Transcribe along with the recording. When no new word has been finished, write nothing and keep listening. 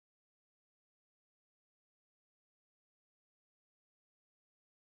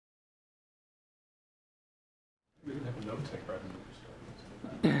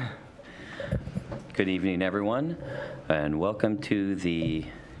Good evening, everyone, and welcome to the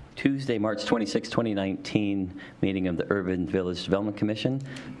Tuesday, March 26, 2019 meeting of the Urban Village Development Commission,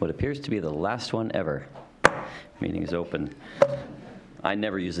 what appears to be the last one ever. Meeting is open. I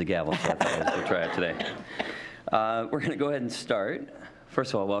never use the gavel, so I thought I was going to try it today. We're going to go ahead and start.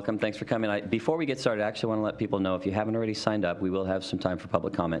 First of all, welcome. Thanks for coming. Before we get started, I actually want to let people know if you haven't already signed up, we will have some time for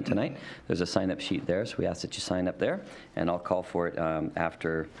public comment tonight. There's a sign-up sheet there, so we ask that you sign up there, and I'll call for it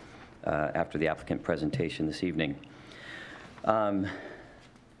after the applicant presentation this evening. We're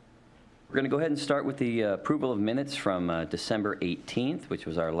going to go ahead and start with the approval of minutes from December 18th, which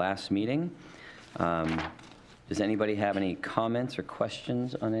was our last meeting. Does anybody have any comments or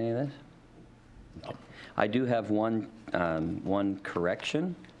questions on any of this? Okay. I do have one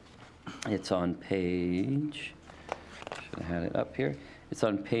correction. It's on page, should have had it up here. It's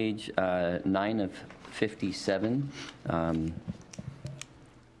on page 9 of 57. And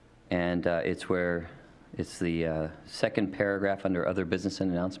it's the second paragraph under other business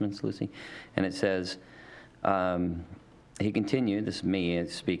and announcements, Lucy. And it says, he continued, this is me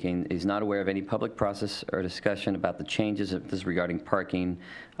speaking, he's not aware of any public process or discussion about the changes of this regarding parking,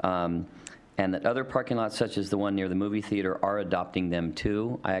 and that other parking lots such as the one near the movie theater are adopting them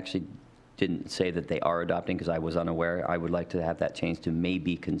too. I actually didn't say that they are adopting because I was unaware. I would like to have that changed to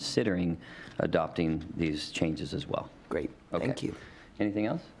maybe considering adopting these changes as well. Great, okay. Thank you. Anything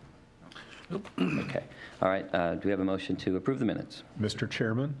else? Nope. Okay. All right. Do we have a motion to approve the minutes? Mr.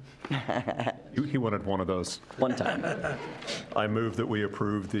 Chairman, he wanted one of those. One time. I move that we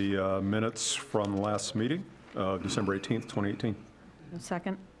approve the minutes from the last meeting, December 18th, 2018.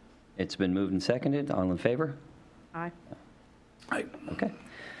 Second. It's been moved and seconded. All in favor? Aye. Aye. Okay.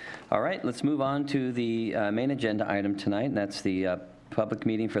 All right. Let's move on to the main agenda item tonight, and that's the public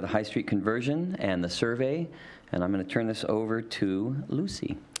meeting for the High Street conversion and the survey. And I'm going to turn this over to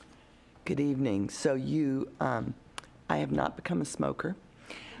Lucy. Good evening. So I have not become a smoker.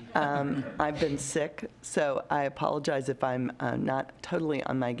 I've been sick, so I apologize if I'm not totally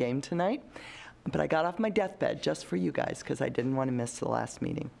on my game tonight. But I got off my deathbed just for you guys because I didn't want to miss the last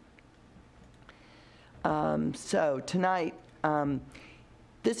meeting. So tonight,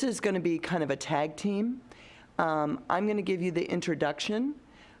 this is going to be kind of a tag team. I'm going to give you the introduction.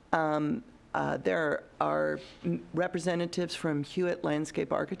 There are representatives from Hewitt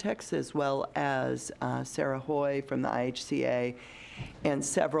Landscape Architects, as well as Sarah Hoy from the IHCA, and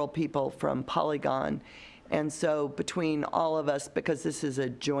several people from Polygon. And so between all of us, because this is a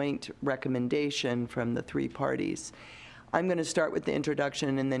joint recommendation from the three parties, I'm going to start with the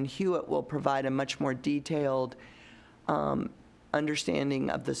introduction, and then Hewitt will provide a much more detailed understanding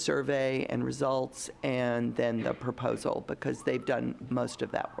of the survey and results, and then the proposal, because they've done most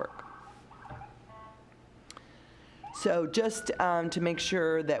of that work. So just to make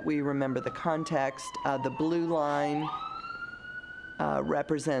sure that we remember the context, the blue line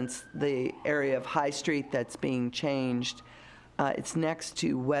represents the area of High Street that's being changed. It's next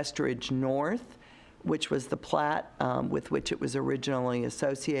to Westridge North, which was the plat with which it was originally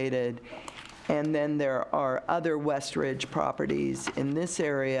associated. And then there are other Westridge properties in this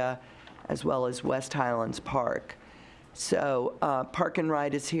area, as well as West Highlands Park. So Park and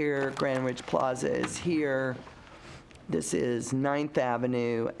Ride is here, Grand Ridge Plaza is here. This is 9th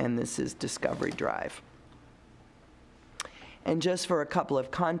Avenue, and this is Discovery Drive. And just for a couple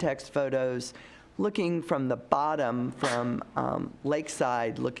of context photos, looking from the bottom, from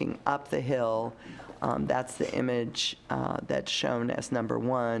Lakeside, looking up the hill, that's the image that's shown as number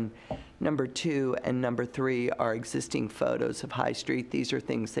 1. Number 2 and number 3 are existing photos of High Street. These are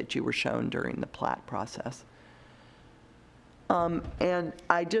things that you were shown during the plat process. And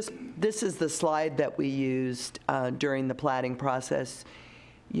this is the slide that we used during the platting process.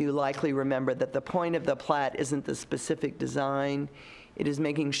 You likely remember that the point of the plat isn't the specific design. It is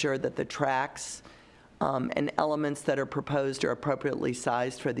making sure that the tracks and elements that are proposed are appropriately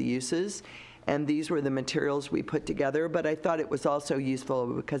sized for the uses. And these were the materials we put together, but I thought it was also useful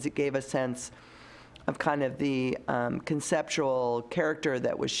because it gave a sense of kind of the conceptual character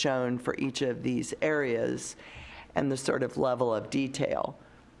that was shown for each of these areas and the sort of level of detail.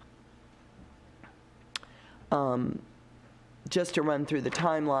 Just to run through the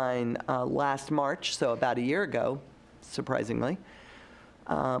timeline, last March, so about a year ago, surprisingly,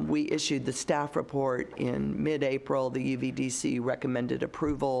 we issued the staff report in mid-April. The UVDC recommended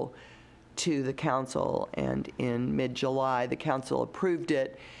approval to the council, and in mid-July, the council approved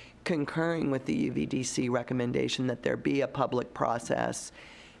it, concurring with the UVDC recommendation that there be a public process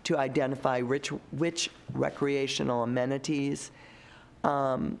to identify which recreational amenities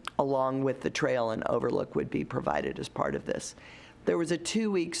along with the trail and overlook would be provided as part of this. There was a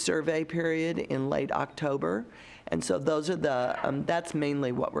 2-week survey period in late October, and so those are that's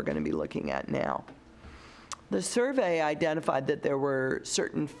mainly what we're going to be looking at now. The survey identified that there were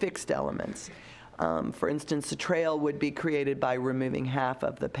certain fixed elements. For instance, the trail would be created by removing half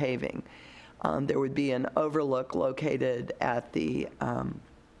of the paving. There would be an overlook located at the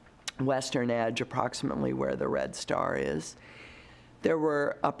western edge, approximately where the red star is. There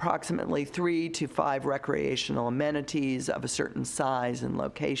were approximately 3 to 5 recreational amenities of a certain size and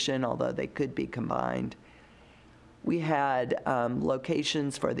location, although they could be combined. We had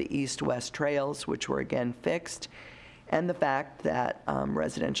locations for the east-west trails, which were again fixed, and the fact that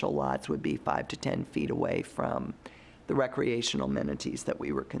residential lots would be 5 to 10 feet away from the recreational amenities that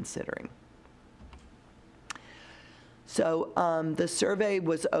we were considering. So the survey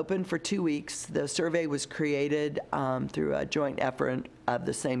was open for 2 weeks. The survey was created through a joint effort of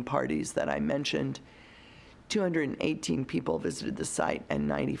the same parties that I mentioned. 218 people visited the site and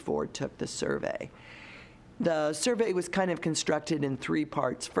 94 took the survey. The survey was kind of constructed in 3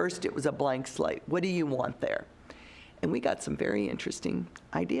 parts. First, it was a blank slate. What do you want there? And we got some very interesting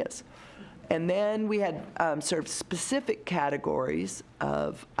ideas. And then we had sort of specific categories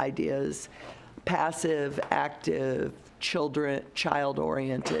of ideas: passive, active,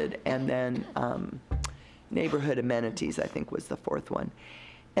 child-oriented, and then neighborhood amenities, I think, was the 4th one.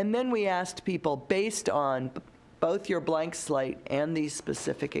 And then we asked people, based on both your blank slate and these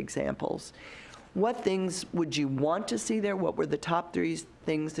specific examples, what things would you want to see there? What were the top 3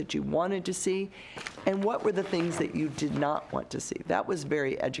 things that you wanted to see? And what were the things that you did not want to see? That was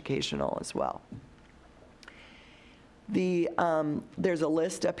very educational as well. There's a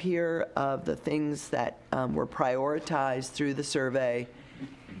list up here of the things that were prioritized through the survey.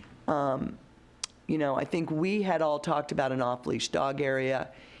 You know, I think we had all talked about an off-leash dog area.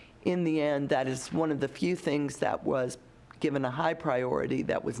 In the end, that is one of the few things that was given a high priority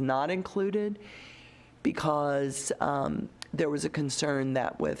that was not included, because there was a concern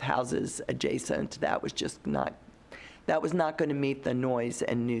that with houses adjacent, that was just not, that was not going to meet the noise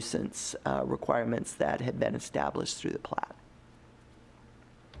and nuisance requirements that had been established through the plat.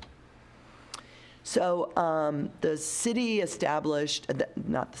 So the city established,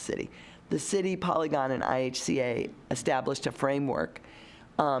 not the city, the city, Polygon, and IHCA established a framework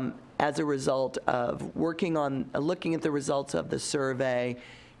as a result of working on, looking at the results of the survey,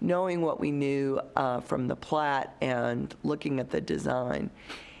 knowing what we knew from the plat, and looking at the design.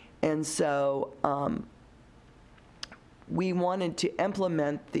 And so we wanted to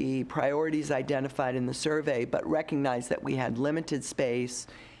implement the priorities identified in the survey, but recognize that we had limited space,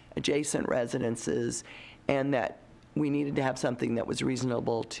 adjacent residences, and that we needed to have something that was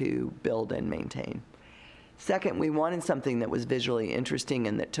reasonable to build and maintain. Second, we wanted something that was visually interesting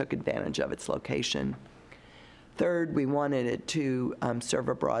and that took advantage of its location. Third, we wanted it to serve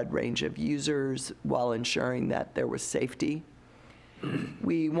a broad range of users while ensuring that there was safety.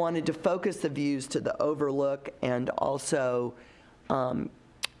 We wanted to focus the views to the overlook and also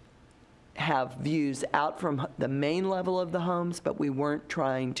have views out from the main level of the homes, but we weren't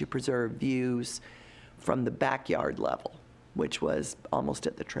trying to preserve views from the backyard level, which was almost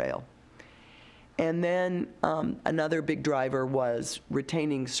at the trail. And then another big driver was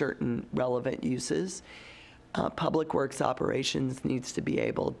retaining certain relevant uses. Public Works Operations needs to be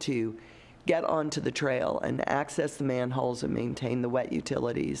able to get onto the trail and access the manholes and maintain the wet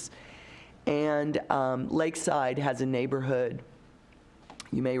utilities. And Lakeside has a neighborhood.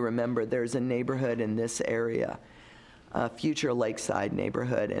 You may remember there's a neighborhood in this area, a future Lakeside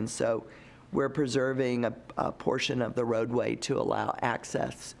neighborhood. And so we're preserving a portion of the roadway to allow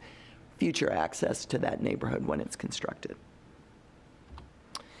access, future access to that neighborhood when it's constructed.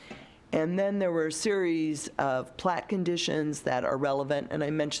 And then there were a series of plat conditions that are relevant, and I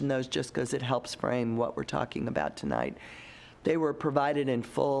mention those just because it helps frame what we're talking about tonight. They were provided in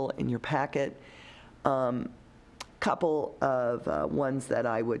full in your packet. Couple of ones that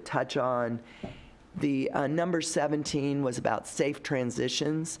I would touch on. The number 17 was about safe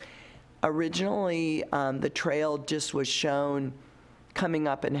transitions. Originally, the trail just was shown coming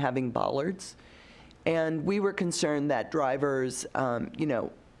up and having bollards, and we were concerned that drivers, you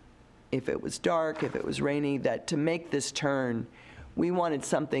know, if it was dark, if it was rainy, that to make this turn, we wanted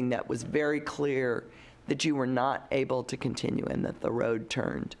something that was very clear that you were not able to continue and that the road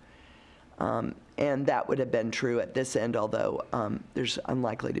turned. And that would have been true at this end, although there's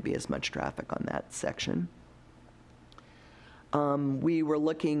unlikely to be as much traffic on that section. We were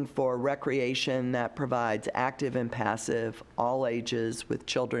looking for recreation that provides active and passive, all ages, with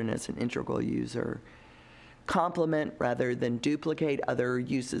children as an integral user. complement rather than duplicate other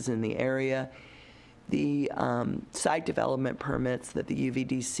uses in the area. The site development permits that the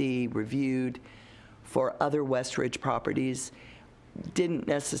UVDC reviewed for other West Ridge properties didn't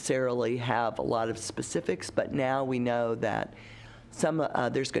necessarily have a lot of specifics, but now we know that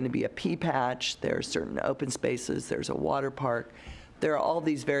there's going to be a pea patch, there are certain open spaces, there's a water park. There are all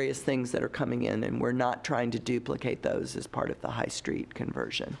these various things that are coming in, and we're not trying to duplicate those as part of the High Street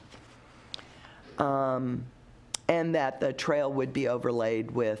conversion. And that the trail would be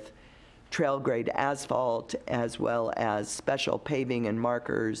overlaid with trail grade asphalt as well as special paving and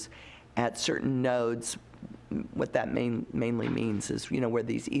markers at certain nodes. What that mainly means is, where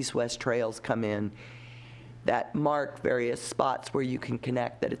these east-west trails come in that mark various spots where you can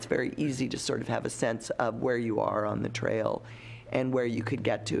connect, that it's very easy to sort of have a sense of where you are on the trail and where you could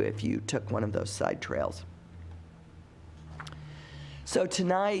get to if you took one of those side trails. So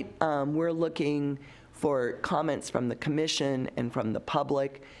tonight, we're looking for comments from the commission and from the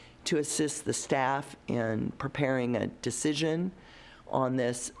public to assist the staff in preparing a decision on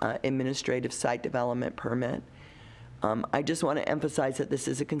this administrative site development permit. I just want to emphasize that this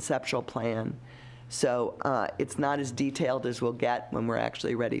is a conceptual plan, so it's not as detailed as we'll get when we're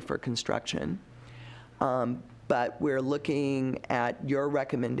actually ready for construction. But we're looking at your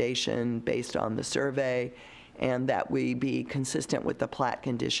recommendation based on the survey, and that we be consistent with the plat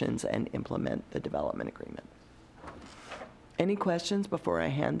conditions and implement the development agreement. Any questions before I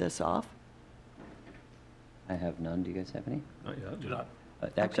hand this off? I have none. Do you guys have any? Not yet. Do not. I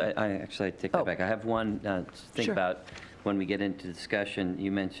take that back. I have one to think Sure. about when we get into discussion.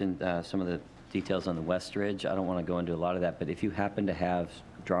 You mentioned some of the details on the West Ridge. I don't want to go into a lot of that, but if you happen to have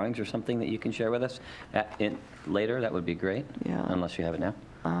drawings or something that you can share with us later, that would be great. Yeah. Unless you have it now.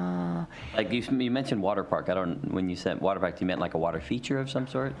 Like you mentioned water park. When you said water park, you meant like a water feature of some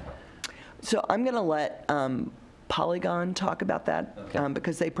sort? So I'm going to let Polygon talk about that, Okay.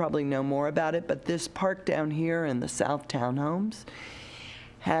 because they probably know more about it. But this park down here in the South Townhomes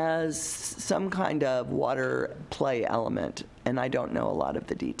has some kind of water play element, and I don't know a lot of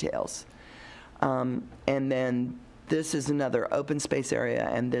the details. And then this is another open space area,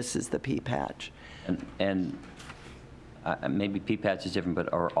 and this is the pea patch. And maybe pea patch is different,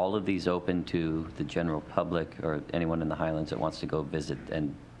 but are all of these open to the general public or anyone in the Highlands that wants to go visit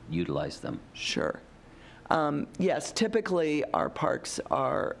and utilize them? Sure. Yes, typically our parks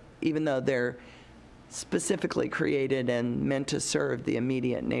are, even though they're specifically created and meant to serve the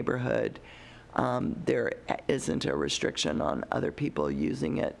immediate neighborhood, there isn't a restriction on other people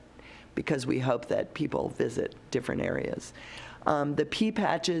using it, because we hope that people visit different areas. The pea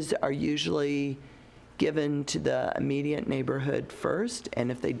patches are usually given to the immediate neighborhood first, and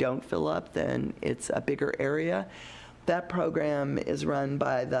if they don't fill up, then it's a bigger area. That program is run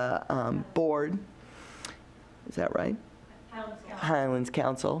by the board. Is that right? Highlands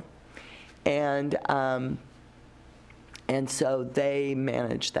Council. And so they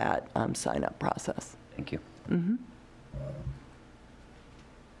manage that sign-up process. Thank you.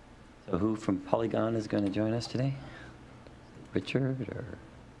 So who from Polygon is going to join us today? Richard or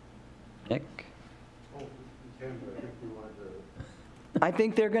Nick? I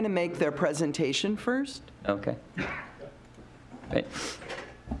think they're going to make their presentation first. Okay. Great.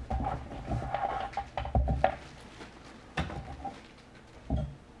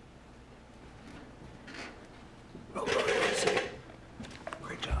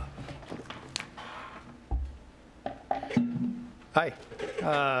 Great job. Hi,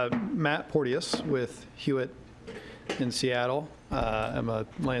 Matt Porteous with Hewitt in Seattle. I'm a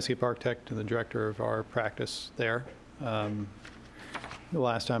landscape architect and the director of our practice there. The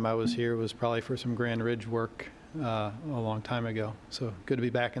last time I was here was probably for some Grand Ridge work a long time ago. So good to be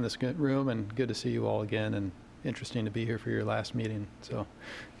back in this room, and good to see you all again, and interesting to be here for your last meeting. So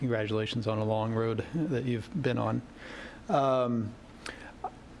congratulations on a long road that you've been on.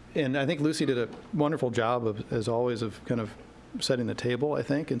 And I think Lucy did a wonderful job, as always, of kind of setting the table, I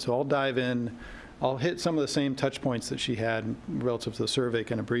think. And so I'll dive in. I'll hit some of the same touch points that she had relative to the survey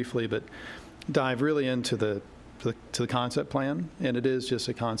kind of briefly, but dive really into the concept plan. And it is just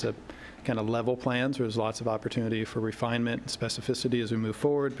a concept kind of level plan, so there's lots of opportunity for refinement and specificity as we move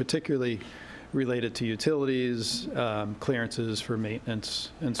forward, particularly related to utilities, clearances for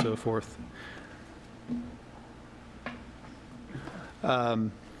maintenance, and so forth.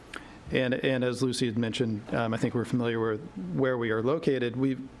 And as Lucy had mentioned, I think we're familiar with where we are located.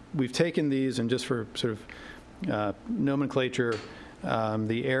 We've taken these, and just for sort of nomenclature,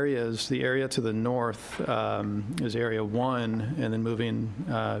 The area to the north is Area 1, and then moving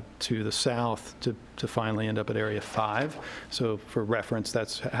to the south to finally end up at Area 5. So for reference,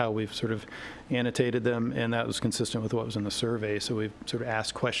 that's how we've sort of annotated them, and that was consistent with what was in the survey. So we've sort of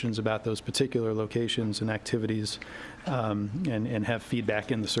asked questions about those particular locations and activities, and have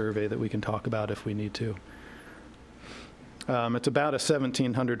feedback in the survey that we can talk about if we need to. It's about a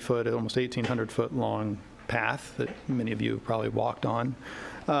 1,700-foot, almost 1,800-foot long path that many of you probably walked on,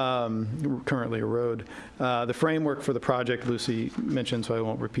 currently a road. The framework for the project Lucy mentioned, so I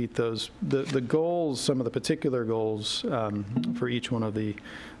won't repeat those. The goals, some of the particular goals for each one of the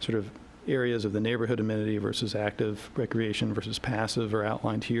sort of areas of the neighborhood amenity versus active recreation versus passive are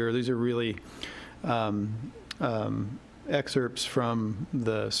outlined here. These are really excerpts from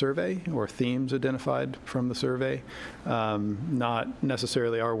the survey or themes identified from the survey. Not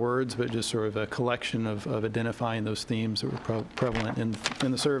necessarily our words, but just sort of a collection of identifying those themes that were prevalent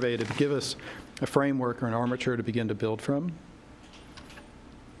in the survey to give us a framework or an armature to begin to build from.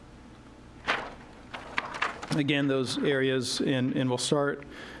 Again, those areas, and we'll start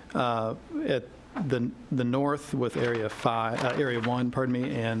at the north with Area 1, pardon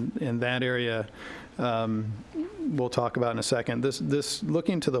me, and that area we'll talk about in a second. This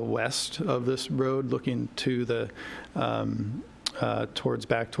looking to the west of this road, looking to the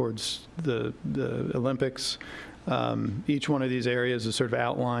back towards the Olympics. Each one of these areas is sort of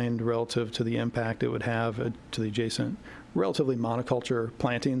outlined relative to the impact it would have to the adjacent relatively monoculture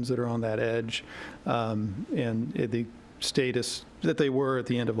plantings that are on that edge, and the status that they were at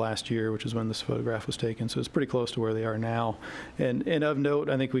the end of last year, which is when this photograph was taken. So it's pretty close to where they are now. And of note,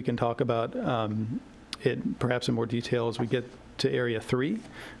 I think we can talk about it perhaps in more detail as we get to Area 3,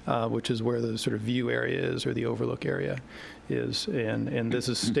 which is where the sort of view area is, or the overlook area is. And this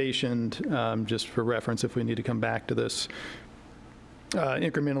is stationed, just for reference if we need to come back to this,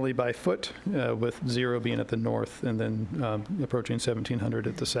 incrementally by foot, with 0 being at the north and then approaching 1,700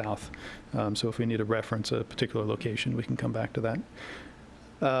 at the south. So if we need to reference a particular location, we can come back to that.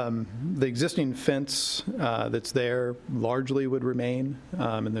 The existing fence that's there largely would remain,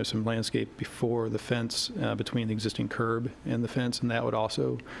 and there's some landscape before the fence between the existing curb and the fence, and that would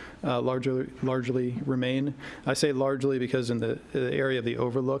also largely remain. I say largely because in the area of the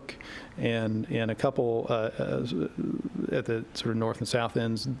overlook and a couple at the sort of north and south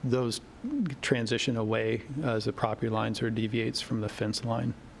ends, those transition away as the property line sort of deviates from the fence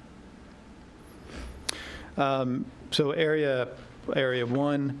line. So Area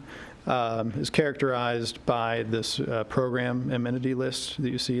 1 is characterized by this program amenity list that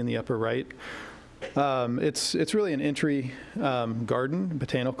you see in the upper right. It's really an entry garden,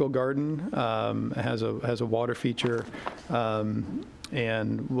 botanical garden. It has a water feature, and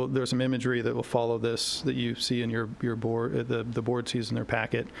there's some imagery that will follow this that you see in your board, the board sees in their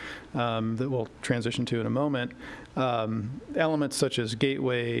packet, that we'll transition to in a moment. Elements such as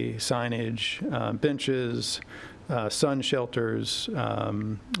gateway, signage, benches, sun shelters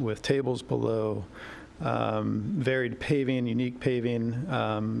with tables below, varied paving, unique paving,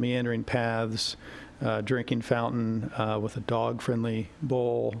 meandering paths, drinking fountain with a dog-friendly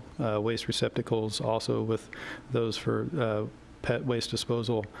bowl, waste receptacles also with those for pet waste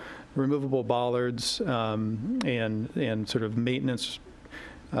disposal, removable bollards, and sort of maintenance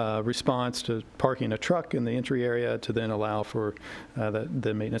response to parking a truck in the entry area to then allow for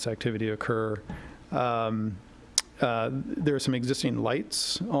the maintenance activity to occur. There are some existing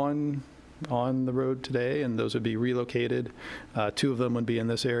lights on the road today, and those would be relocated. 2 of them would be in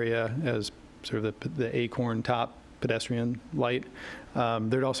this area as sort of the acorn top pedestrian light.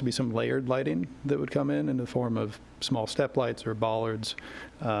 There'd also be some layered lighting that would come in the form of small step lights or bollards,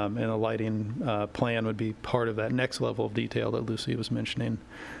 and a lighting plan would be part of that next level of detail that Lucy was mentioning.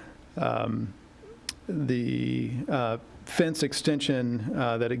 The fence extension,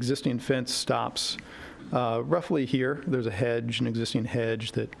 that existing fence stops roughly here. There's a hedge, an existing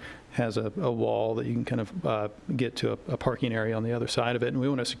hedge that has a wall that you can kind of get to a parking area on the other side of it, and we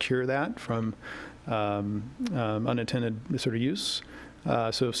want to secure that from unintended sort of use.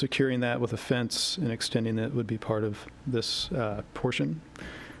 So securing that with a fence and extending it would be part of this portion.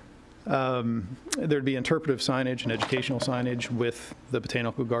 There'd be interpretive signage and educational signage with the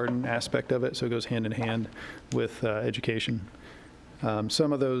botanical garden aspect of it, so it goes hand in hand with education.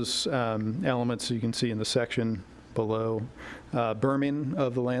 Some of those elements you can see in the section below. Berming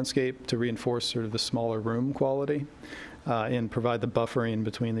of the landscape to reinforce sort of the smaller room quality and provide the buffering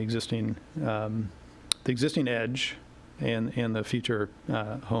between the existing edge and the future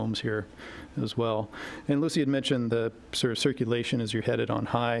homes here as well. And Lucy had mentioned the sort of circulation as you're headed on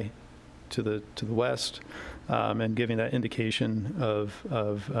High to the west, and giving that indication of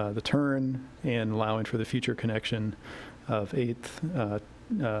the turn and allowing for the future connection of 8th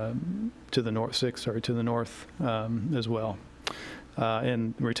to the north, 6th, sorry, to the north as well,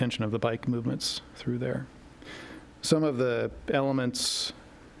 and retention of the bike movements through there. Some of the elements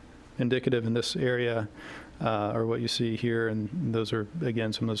indicative in this area are what you see here, and those are,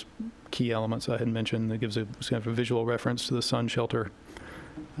 again, some of those key elements I had mentioned that gives a kind of a visual reference to the sun shelter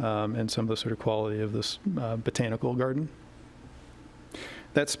and some of the sort of quality of this botanical garden.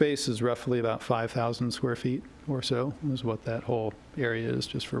 That space is roughly about 5,000 square feet or so, is what that whole area is,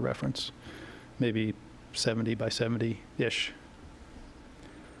 just for reference. Maybe 70 by 70-ish.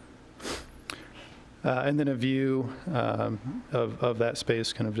 And then a view of that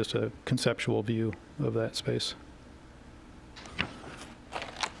space, kind of just a conceptual view of that space.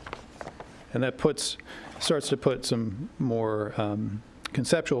 And that starts to put some more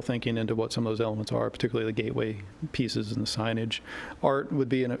conceptual thinking into what some of those elements are, particularly the gateway pieces and the signage. Art would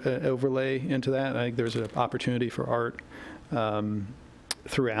be an overlay into that. I think there's an opportunity for art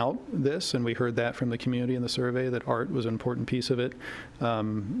throughout this, and we heard that from the community in the survey, that art was an important piece of it.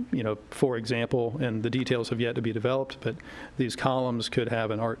 You know, for example, and the details have yet to be developed, but these columns could have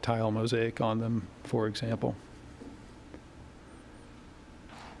an art tile mosaic on them, for example.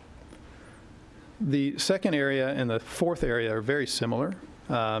 The second area and the fourth area are very similar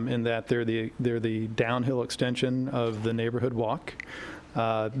in that they're the downhill extension of the neighborhood walk.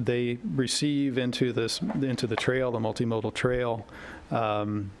 They receive into the trail, the multimodal trail,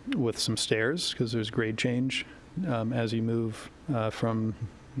 with some stairs, because there's grade change as you move from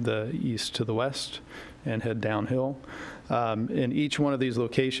the east to the west and head downhill. In each one of these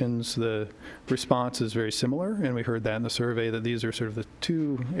locations, the response is very similar, and we heard that in the survey, that these are sort of the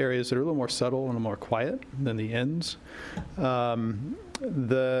two areas that are a little more subtle and a little more quiet than the ends. Some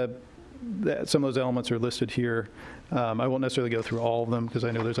of those elements are listed here. I won't necessarily go through all of them because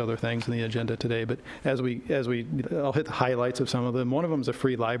I know there's other things in the agenda today, but I'll hit the highlights of some of them. One of them is a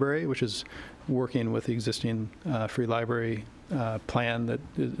free library, which is working with the existing free library plan that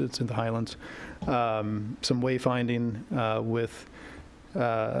it's in the Highlands. Some wayfinding with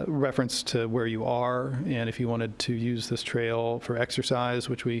reference to where you are, and if you wanted to use this trail for exercise,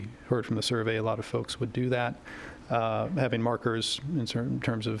 which we heard from the survey, a lot of folks would do that. Having markers in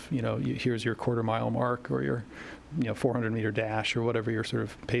terms of, you know, here's your quarter-mile mark, or your 400-meter dash, or whatever you're sort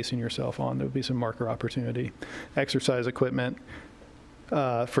of pacing yourself on. There would be some marker opportunity. Exercise equipment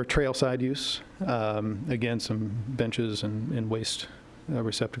for trailside use. Again, some benches and waste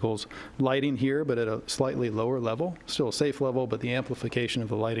receptacles. Lighting here, but at a slightly lower level. Still a safe level, but the amplification of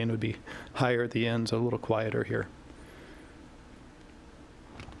the lighting would be higher at the ends, a little quieter here.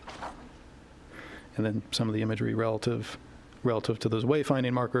 And then some of the imagery relative to those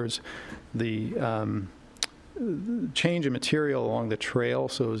wayfinding markers. The change in material along the trail,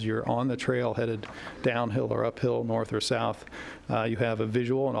 so as you're on the trail headed downhill or uphill, north or south, you have a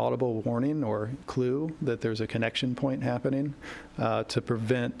visual and audible warning or clue that there's a connection point happening to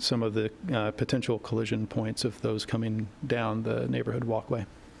prevent some of the potential collision points of those coming down the neighborhood walkway.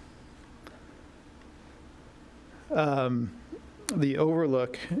 The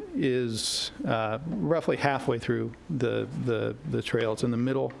overlook is roughly halfway through the trail. It's in the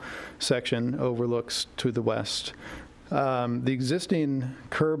middle section, overlooks to the west. The existing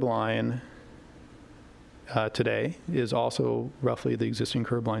curb line today is also roughly the existing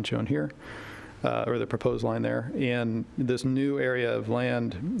curb line shown here, or the proposed line there. And this new area of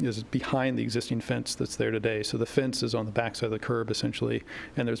land is behind the existing fence that's there today. So the fence is on the backside of the curb, essentially,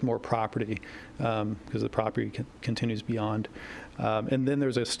 and there's more property because the property continues beyond. And then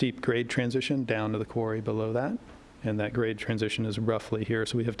there's a steep grade transition down to the quarry below that, and that grade transition is roughly here.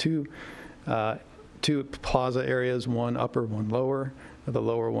 So we have two plaza areas, one upper, one lower. The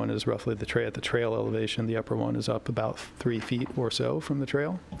lower one is roughly at the trail elevation. The upper one is up about 3 feet or so from the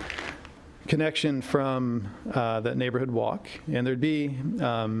trail. Connection from that neighborhood walk, and there'd be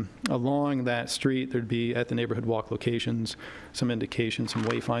along that street, there'd be at the neighborhood walk locations some indication, some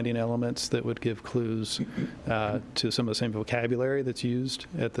wayfinding elements that would give clues to some of the same vocabulary that's used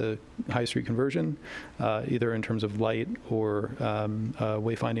at the High Street conversion, either in terms of light or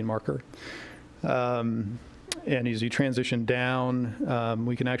wayfinding marker. And as you transition down,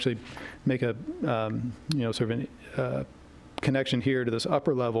 we can actually make a sort of a connection here to this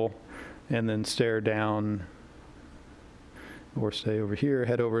upper level, and then stare down or stay over here,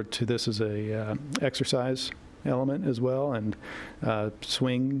 head over to this as a exercise element as well, and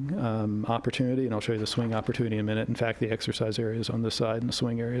swing opportunity, and I'll show you the swing opportunity in a minute. In fact, the exercise area is on this side and the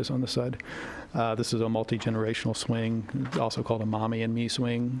swing area is on this side. This is a multi-generational swing, also called a mommy and me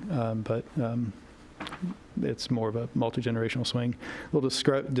swing, but it's more of a multi-generational swing. A little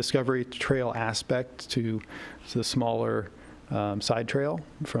discovery trail aspect to the smaller side trail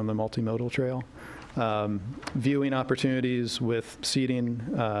from the multimodal trail. Viewing opportunities with seating,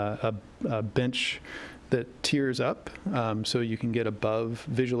 a bench that tiers up, so you can get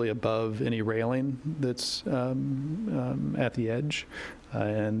visually above any railing that's at the edge,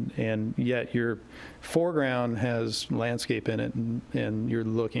 and yet your foreground has landscape in it, and you're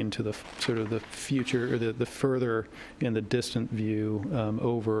looking to the sort of the future, or the further in the distant view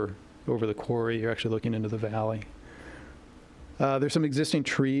over the quarry. You're actually looking into the valley. There's some existing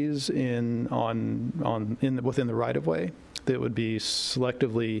trees within the right-of-way that would be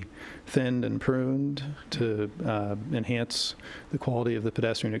selectively thinned and pruned to enhance the quality of the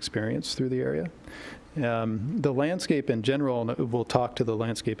pedestrian experience through the area. The landscape in general, and we'll talk to the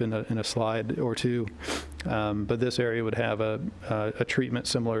landscape in a slide or two, but this area would have a treatment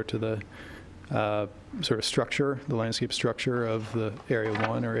similar to the sort of structure, the landscape structure of the Area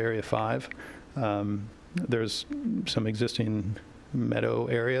 1 or Area 5. There's some existing meadow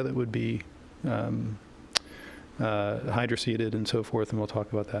area that would be hydroseeded and so forth, and we'll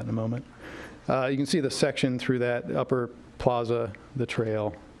talk about that in a moment. You can see the section through that upper plaza, the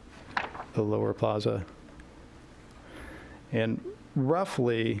trail, the lower plaza. And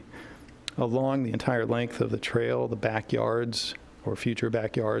roughly along the entire length of the trail, the backyards or future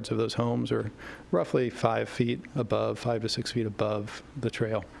backyards of those homes are roughly 5 to 6 feet above the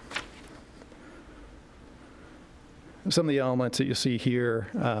trail. Some of the elements that you see here,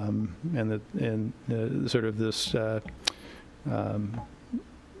 and sort of this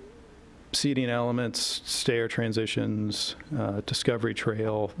seating elements, stair transitions, discovery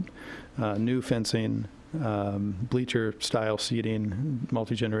trail, new fencing, bleacher-style seating,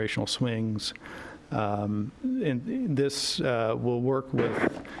 multi-generational swings. And this will work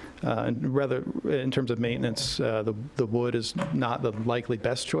with, rather in terms of maintenance, the wood is not the likely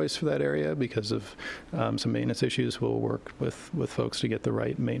best choice for that area because of some maintenance issues. We'll work with folks to get the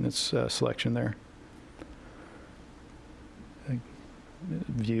right maintenance selection there.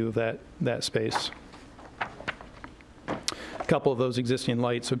 View of that space. A couple of those existing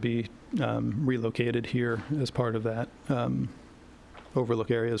lights would be relocated here as part of that overlook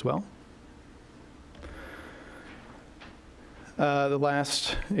area as well. The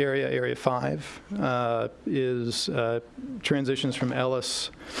last area, Area 5, is transitions from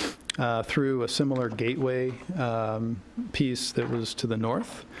Ellis through a similar gateway piece that was to the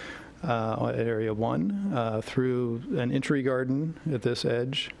north at Area 1, through an entry garden at this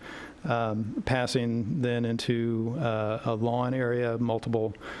edge, passing then into a lawn area,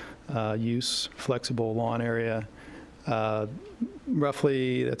 multiple use, flexible lawn area.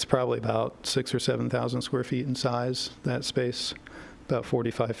 Roughly, that's probably about 6,000 or 7,000 square feet in size, that space, about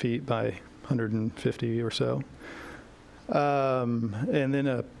 45 feet by 150 or so. And then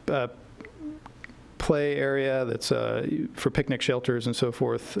a play area that's for picnic shelters and so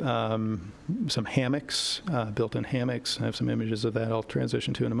forth, some hammocks, built-in hammocks. I have some images of that I'll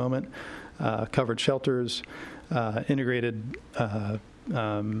transition to in a moment. Covered shelters, integrated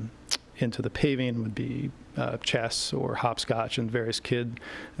into the paving would be chess or hopscotch and various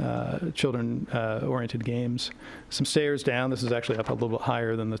children-oriented games. Some stairs down. This is actually up a little bit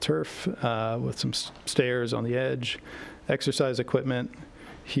higher than the turf, with some stairs on the edge. Exercise equipment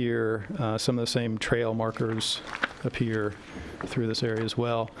here. Some of the same trail markers appear through this area as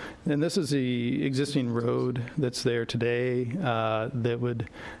well. And this is the existing road that's there today that would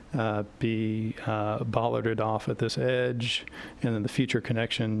be bollarded off at this edge, and then the future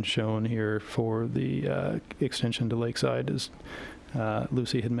connection shown here for the extension to Lakeside, as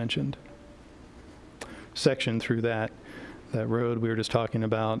Lucy had mentioned. Section through that road we were just talking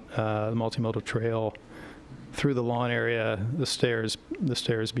about, the multimodal trail through the lawn area, the stairs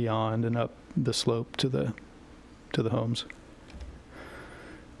beyond, and up the slope to the homes.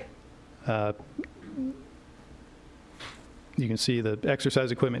 You can see the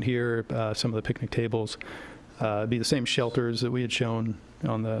exercise equipment here, some of the picnic tables. Be the same shelters that we had shown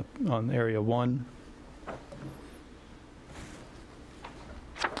on Area 1.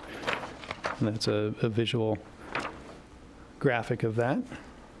 And that's a visual graphic of that.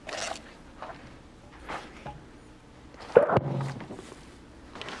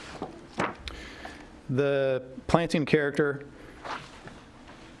 The planting character,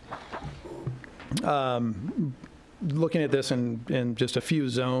 looking at this in just a few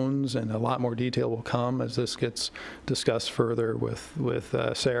zones, and a lot more detail will come as this gets discussed further with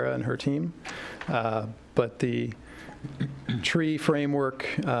Sarah and her team. But the tree framework,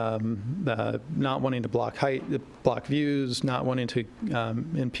 not wanting to block views, not wanting to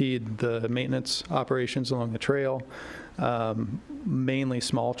impede the maintenance operations along the trail, mainly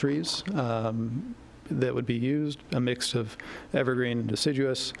small trees that would be used, a mix of evergreen and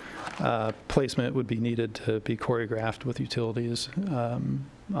deciduous. Placement would be needed to be choreographed with utilities,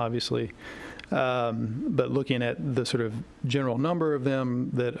 obviously. But looking at the sort of general number of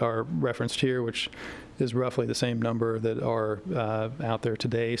them that are referenced here, which is roughly the same number that are out there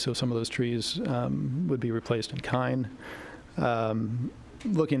today, so some of those trees would be replaced in kind.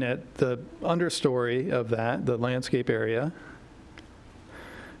 Looking at the understory of that, the landscape area,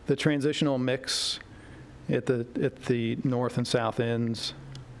 the transitional mix at the north and south ends,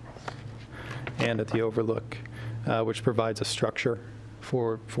 and at the overlook, which provides a structure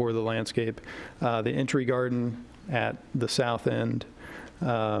for the landscape. The entry garden at the south end,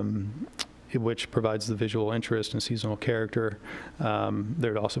 which provides the visual interest and seasonal character.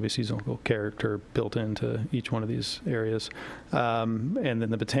 There would also be seasonal character built into each one of these areas. And then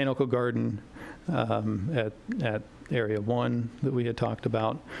the botanical garden at Area 1 that we had talked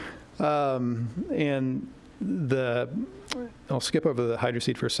about. And I'll skip over the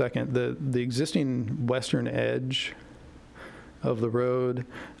hydroseed for a second. The existing western edge of the road,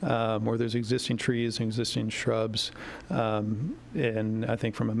 where there's existing trees and existing shrubs, and I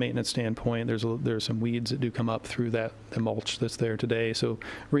think from a maintenance standpoint, there's some weeds that do come up through the mulch that's there today. So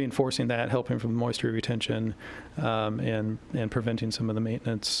reinforcing that, helping from moisture retention, and preventing some of the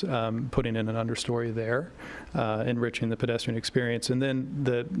maintenance, putting in an understory there, enriching the pedestrian experience, and then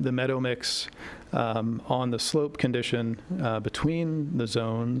the meadow mix on the slope condition between the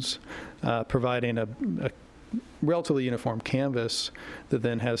zones, providing a relatively uniform canvas that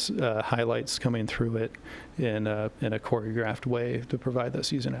then has highlights coming through it in a choreographed way to provide that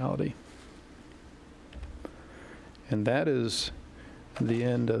seasonality. And that is the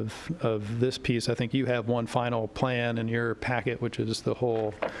end of this piece. I think you have one final plan in your packet, which is the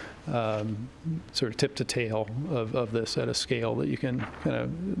whole sort of tip to tail of this at a scale that you can kind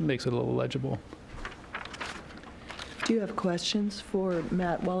of makes it a little legible. Do you have questions for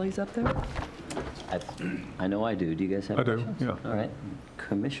Matt while he's up there? I know I do. Do you guys have questions? I do, yeah. All right.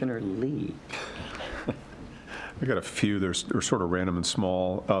 Commissioner Lee. I got a few. They're sort of random and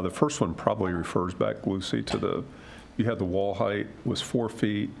small. The first one probably refers back, Lucy, to you had the wall height was 4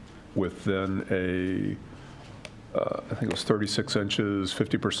 feet with then I think it was 36 inches,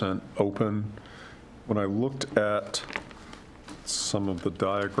 50% open. When I looked at some of the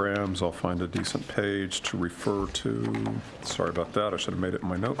diagrams, I'll find a decent page to refer to. Sorry about that. I should have made it in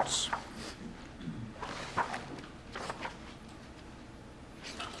my notes.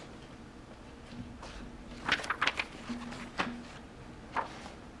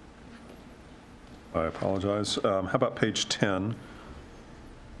 I apologize. How about page 10?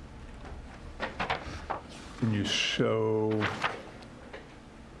 And you show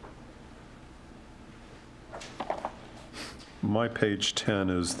my page 10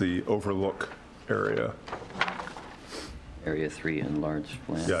 is the overlook area. Area 3 enlarged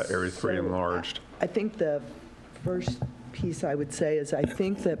plan. Yeah, Area 3 enlarged. I think the first piece I would say is I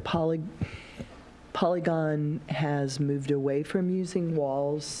think that Polygon has moved away from using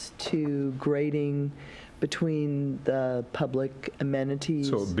walls to grading between the public amenities.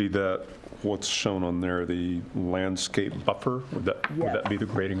 So it would be that, what's shown on there, the landscape buffer? Would that be the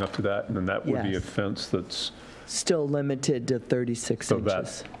grading up to that? And then that would be a Yes. fence that's... Still limited to 36 So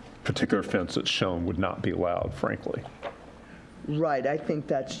inches. that particular fence that's shown would not be allowed, frankly. Right, I think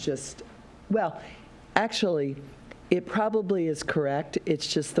that's just, well, actually, it probably is correct. It's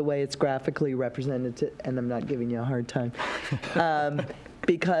just the way it's graphically represented, and I'm not giving you a hard time.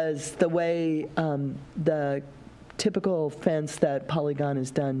 Because the way the typical fence that Polygon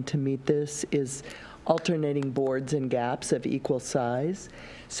has done to meet this is alternating boards and gaps of equal size.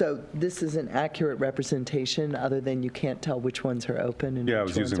 So this is an accurate representation, other than you can't tell which ones are open and Yeah, I which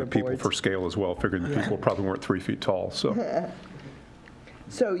was ones using are the people boards. for scale as well, figuring the people probably weren't 3 feet tall, so.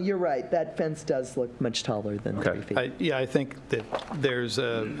 So you're right, that fence does look much taller than Okay. 3 feet. Yeah, I think that there's,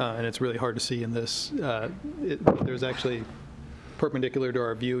 and it's really hard to see in this, there's actually perpendicular to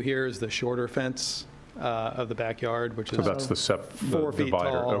our view here is the shorter fence of the backyard, which is So that's the 4 feet divider,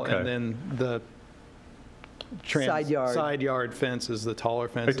 tall, okay. and then the Side yard. side yard fence is the taller I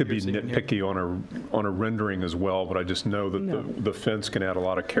fence. hate to that be you're seeing here. nitpicky on a rendering as well, but I just know that No. the fence can add a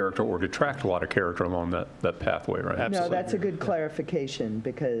lot of character or detract a lot of character along that pathway, right? No, Absolutely. that's a good clarification,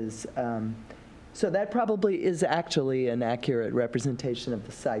 because So that probably is actually an accurate representation of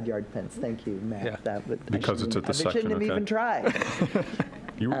the side yard fence. Thank you, Matt. Yeah. That would, Because it's at the I section, shouldn't have okay. even tried.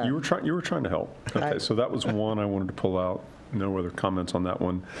 You were trying to help. Okay, so that was one I wanted to pull out. No other comments on that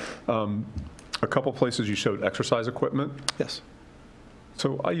one. A couple places you showed exercise equipment. Yes.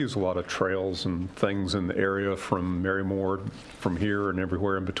 So I use a lot of trails and things in the area from Marymore, from here and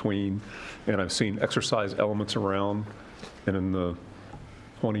everywhere in between, and I've seen exercise elements around, and in the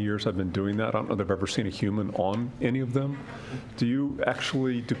 20 years I've been doing that, I don't know that I've ever seen a human on any of them. Do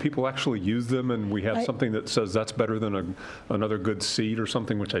people actually use them, and we have something that says that's better than another good seat or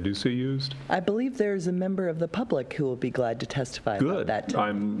something, which I do see used? I believe there's a member of the public who will be glad to testify about Good. that.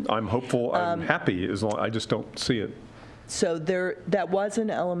 I'm hopeful, I'm happy, as long, I just don't see it. So that was an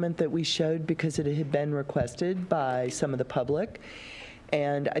element that we showed because it had been requested by some of the public.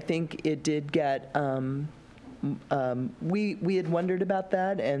 And I think it did get, we had wondered about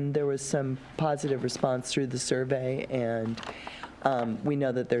that, and there was some positive response through the survey. And we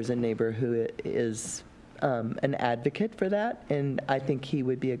know that there's a neighbor who is an advocate for that, and I think he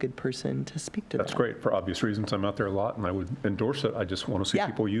would be a good person to speak to that. That's great, for obvious reasons. I'm out there a lot, and I would endorse it. I just want to see Yeah.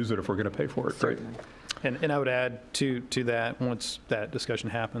 people use it if we're going to pay for it. Great. And I would add to that, once that discussion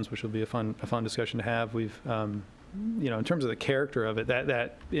happens, which will be a fun discussion to have, we've, in terms of the character of it,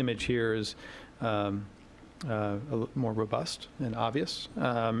 that image here is a little more robust and obvious,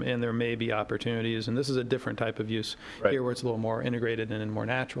 and there may be opportunities, and this is a different type of use Right. here where it's a little more integrated and more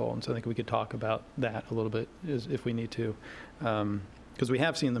natural, and so I think we could talk about that a little bit if we need to, because we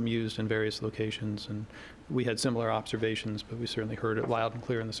have seen them used in various locations, and we had similar observations, but we certainly heard it loud and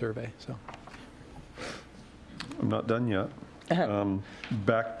clear in the survey, so. I'm not done yet.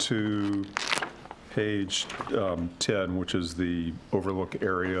 Back to page 10, which is the overlook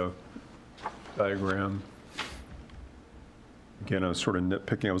area diagram. Again, I was sort of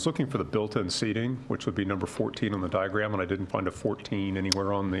nitpicking. I was looking for the built-in seating, which would be number 14 on the diagram, and I didn't find a 14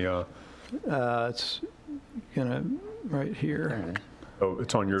 anywhere on the, It's gonna, right here. oh,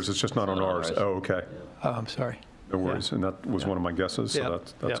 it's on yours. It's just not on ours. Oh, okay. Oh, I'm sorry. No worries. And that was one of my guesses, so Yeah.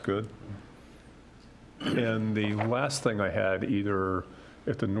 that's Yeah. good. And the last thing I had, either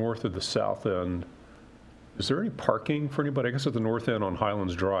at the north or the south end, is there any parking for anybody? I guess at the north end on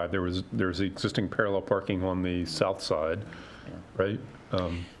Highlands Drive, there's the existing parallel parking on the south side, right?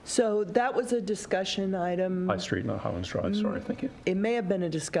 So that was a discussion item. High Street, not Highlands Drive, sorry, thank you. It may have been a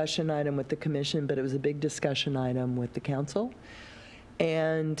discussion item with the commission, but it was a big discussion item with the council.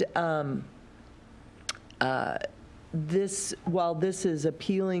 And while this is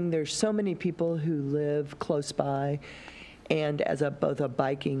appealing, there's so many people who live close by, and as both a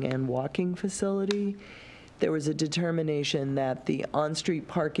biking and walking facility, there was a determination that the on-street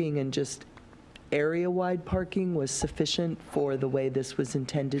parking and just area-wide parking was sufficient for the way this was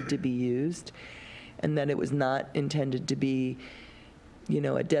intended to be used, and that it was not intended to be,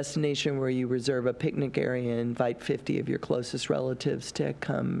 a destination where you reserve a picnic area and invite 50 of your closest relatives to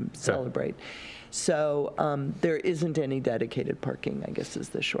come celebrate. So there isn't any dedicated parking, I guess, is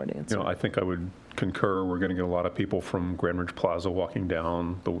the short answer. I think I would concur. We're going to get a lot of people from Grand Ridge Plaza walking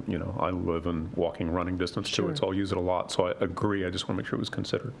down. I live in walking, running distance to it, so I'll use it a lot. So I agree. I just want to make sure it was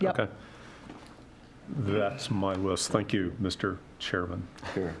considered. Yep. Okay. That's my list. Thank you, Mr. Chairman.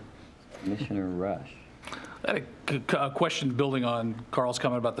 Sure. Commissioner Rush. I had a question building on Carl's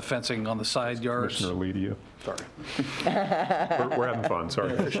comment about the fencing on the side yards. Commissioner Lee to you. Sorry. We're having fun,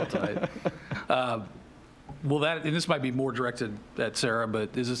 sorry. Tonight. Will that, and this might be more directed at Sarah,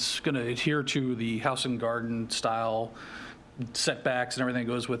 but is this going to adhere to the house and garden style setbacks and everything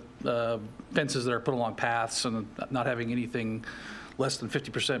that goes with fences that are put along paths and not having anything less than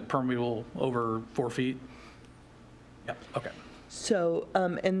 50% permeable over 4 feet? Yeah, okay. So,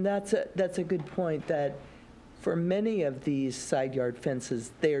 and that's a good point, that for many of these side yard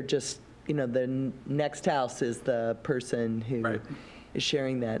fences, they're just, the next house is the person who Right. is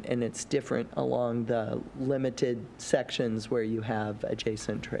sharing that, and it's different along the limited sections where you have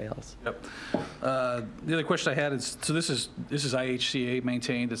adjacent trails. Yep. The other question I had is, so this is IHCA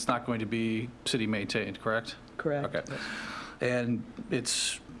maintained, it's not going to be city maintained, correct? Correct. Okay. And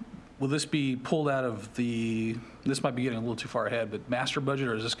will this be pulled out of this might be getting a little too far ahead, but master budget,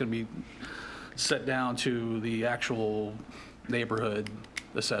 or is this going to be set down to the actual neighborhood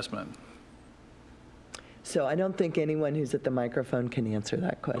assessment? So I don't think anyone who's at the microphone can answer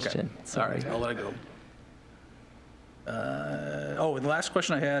that question. Okay. All Sorry. right, I'll let it go. And the last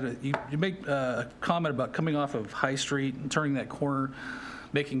question I had, you make a comment about coming off of High Street and turning that corner,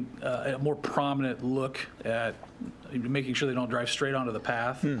 making a more prominent look at making sure they don't drive straight onto the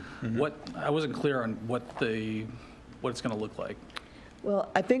path. Mm-hmm. I wasn't clear on what it's going to look like.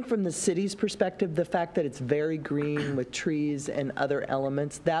 Well, I think from the city's perspective, the fact that it's very green with trees and other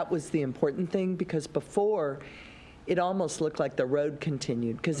elements, that was the important thing, because before, it almost looked like the road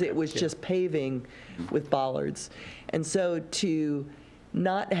continued, because it was just paving with bollards. And so to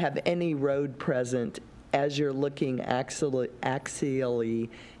not have any road present as you're looking axially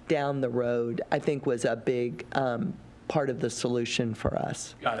down the road, I think was a big part of the solution for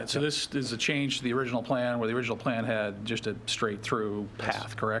us. Got it. So this is a change to the original plan, where the original plan had just a straight-through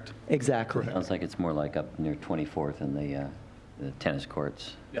path, correct? Exactly. Sounds like it's more like up near 24th and the tennis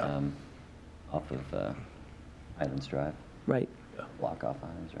courts. Yeah. Off of Highlands Drive, Right. block off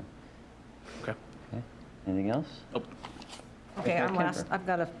Highlands Drive. Okay. Okay. Anything else? Oh, Okay, I'm Kemper. last. I've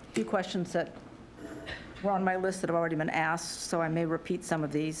got a few questions that were on my list that have already been asked, so I may repeat some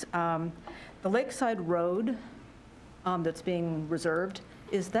of these. The Lakeside Road that's being reserved,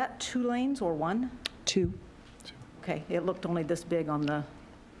 is that 2 lanes or 1? 2. Okay, it looked only this big on the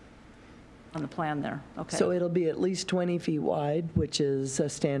plan there. Okay. So it'll be at least 20 feet wide, which is a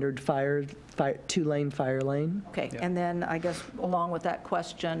standard 2-lane fire lane. Okay, and then I guess along with that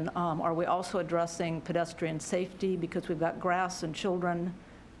question, are we also addressing pedestrian safety? Because we've got grass and children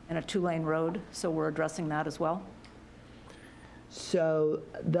and a 2-lane road, so we're addressing that as well? So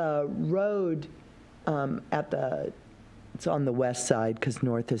the road it's on the west side, because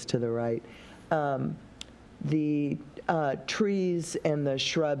north is to the right. The trees and the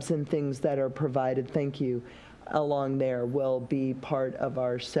shrubs and things that are provided, thank you, along there will be part of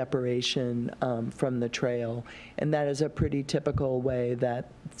our separation from the trail. And that is a pretty typical way that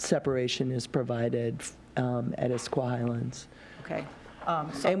separation is provided at Issaquah Highlands. Okay.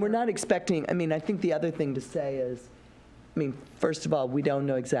 And we're not expecting, I think the other thing to say is, first of all, we don't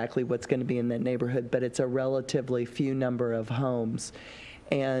know exactly what's going to be in that neighborhood, but it's a relatively few number of homes.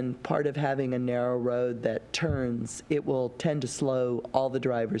 And part of having a narrow road that turns, it will tend to slow all the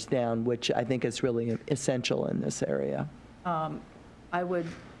drivers down, which I think is really essential in this area. I would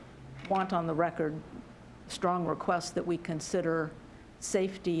want on the record strong request that we consider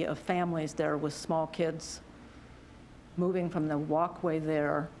safety of families there with small kids moving from the walkway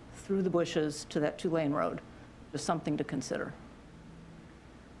there through the bushes to that 2-lane road. Just something to consider.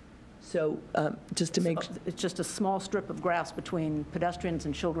 So just to make... It's just a small strip of grass between pedestrians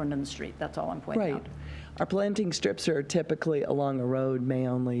and children in the street. That's all I'm pointing Right. out. Our planting strips are typically along a road, may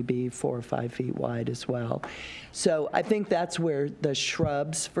only be 4 or 5 feet wide as well. So I think that's where the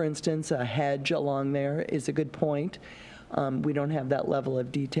shrubs, for instance, a hedge along there is a good point. We don't have that level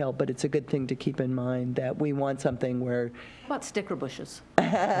of detail, but it's a good thing to keep in mind that we want something where... How about sticker bushes?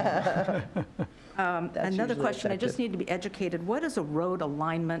 That's Another usually question, I just effective. need to be educated. What is a road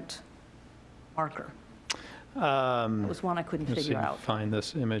alignment marker? That was one I couldn't Let's see figure if I out. can find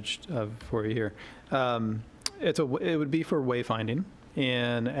this image for you here. It would be for wayfinding,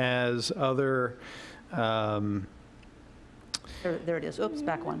 and as other, There it is. Oops,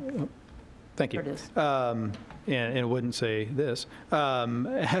 back one. thank you. There it is. And it wouldn't say this,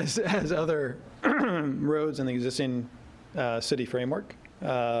 as other roads in the existing city framework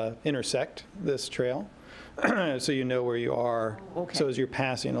intersect this trail, so you know where you are. Okay. So as you're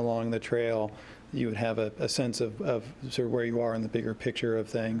passing along the trail, you would have a sense of sort of where you are in the bigger picture of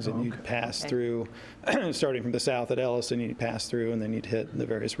things, and you'd pass Okay. through, starting from the south at Ellis, and you'd pass through, and then you'd hit the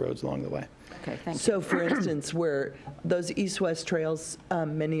various roads along the way. Okay, thank you. So for instance, where those east-west trails,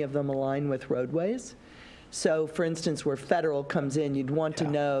 many of them align with roadways. So for instance, where Federal comes in, you'd want to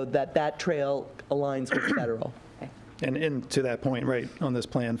know that that trail aligns with Federal. And to that point, right, on this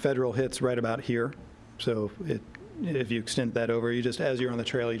plan, Federal hits right about here. So if you extend that over, you just, as you're on the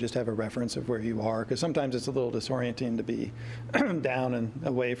trail, you just have a reference of where you are, because sometimes it's a little disorienting to be down and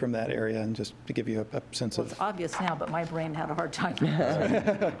away from that area, and just to give you a sense Well, of. it's obvious now, but my brain had a hard time.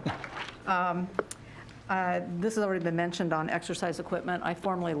 This has already been mentioned on exercise equipment. I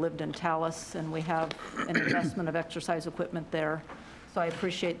formerly lived in Tallis, and we have an investment of exercise equipment there. So I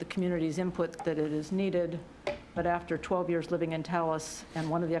appreciate the community's input that it is needed. But after 12 years living in Tallis, and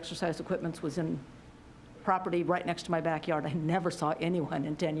one of the exercise equipments was in property right next to my backyard, I never saw anyone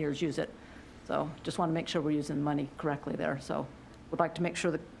in 10 years use it. So just want to make sure we're using the money correctly there. So would like to make sure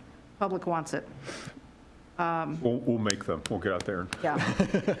the public wants it. We'll make them. We'll get out there. Yeah.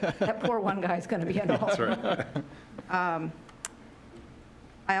 That poor one guy's going to be in all. That's right.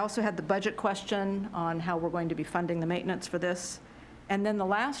 I also had the budget question on how we're going to be funding the maintenance for this. And then the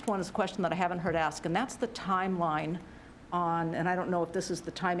last one is a question that I haven't heard asked, and that's the timeline on, and I don't know if this is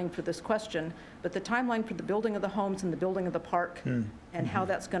the timing for this question, but the timeline for the building of the homes and the building of the park, and how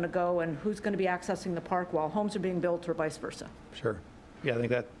that's going to go, and who's going to be accessing the park while homes are being built, or vice versa. Sure. Yeah, I think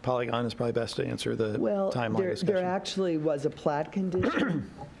that polygon is probably best to answer the Well, timeline there discussion. actually was a plat condition.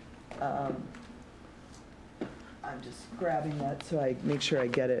 I'm just grabbing that so I make sure I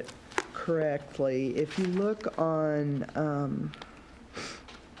get it correctly. If you look on,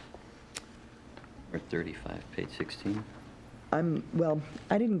 Or 35, page 16. well,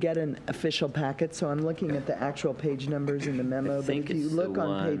 I didn't get an official packet, so I'm looking at the actual page numbers in the memo. But think if you it's the look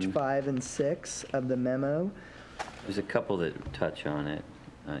on page one- 5 and 6 of the memo, There's a couple that touch on it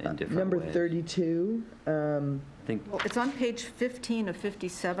in different number ways. 32, I think, Well, it's on page 15 of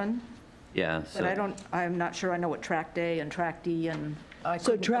 57, yeah, but so, I'm not sure I know what tract A and tract D and I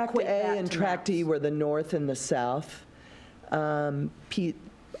so couldn't tract equate A that and to tract D maps. were the north and the south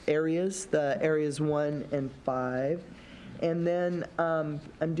areas, the areas 1 and 5. And then, I'm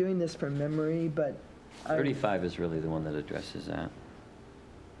doing this from memory, but. 35 is really the one that addresses that.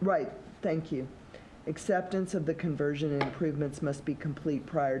 Right, thank you. Acceptance of the conversion and improvements must be complete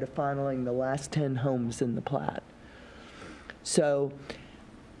prior to finaling the last 10 homes in the plat. So,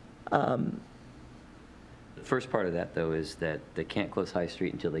 The first part of that, though, is that they can't close High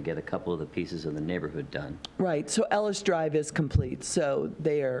Street until they get a couple of the pieces of the neighborhood done. right, so Ellis Drive is complete, so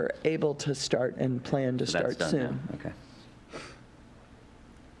they are able to start and plan to So that's start done soon. now. Okay.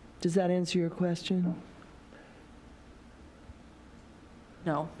 Does that answer your question?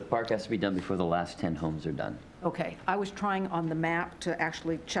 No, The park has to be done before the last 10 homes are done. okay. I was trying on the map to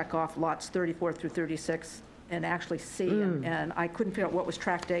actually check off lots 34 through 36 and actually see, and I couldn't figure out what was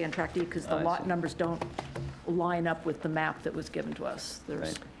tract A and tract D because the I lot see. numbers don't line up with the map that was given to us.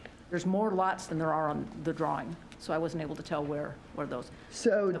 Right. There's more lots than there are on the drawing, so I wasn't able to tell where those.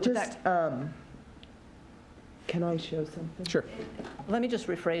 So But with just, can I show something? Sure. Let me just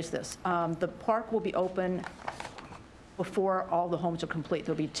rephrase this. The park will be open before all the homes are complete.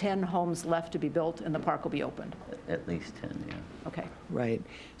 There'll be 10 homes left to be built, and the park will be opened. At least 10, yeah. Okay. Right.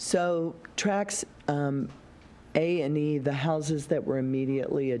 So tracks A and E, the houses that were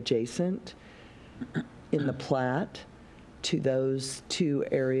immediately adjacent in the plat to those two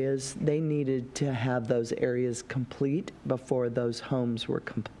areas, they needed to have those areas complete before those homes were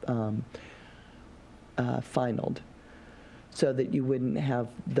finalized, so that you wouldn't have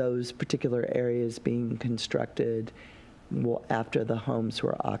those particular areas being constructed after the homes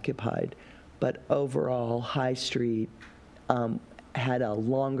were occupied. But overall, High Street had a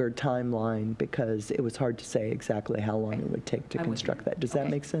longer timeline because it was hard to say exactly how long it would take to I'm with construct you. that. Does that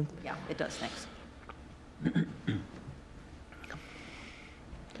Okay. make sense? Yeah, it does, thanks.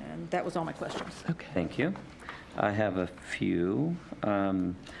 And that was all my questions. Okay. Thank you. I have a few.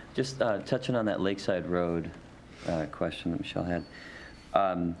 Just touching on that Lakeside Road question that Michelle had.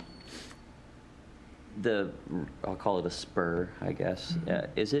 I'll call it a spur, I guess.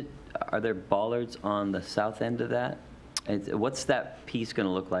 Are there bollards on the south end of that? What's that piece going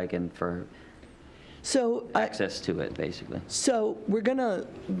to look like and for So access to it, basically? So we're going to,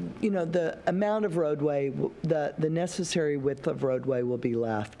 the amount of roadway, the necessary width of roadway will be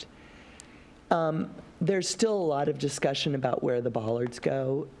left. There's still a lot of discussion about where the bollards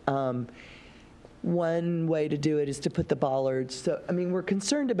go. One way to do it is to put the bollards, so, we're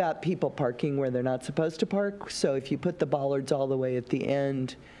concerned about people parking where they're not supposed to park. So if you put the bollards all the way at the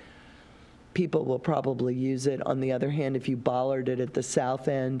end, people will probably use it. On the other hand, if you bollard it at the south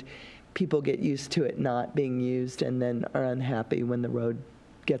end, people get used to it not being used and then are unhappy when the road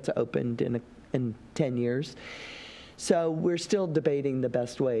gets opened in 10 years. So we're still debating the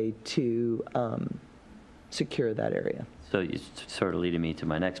best way to secure that area. So you're sort of leading me to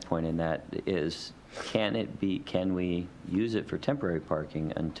my next point, and that is, can we use it for temporary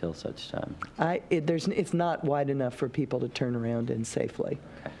parking until such time? It's not wide enough for people to turn around in safely,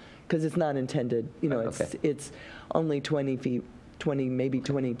 because it's not intended, Okay. it's only 20 feet, maybe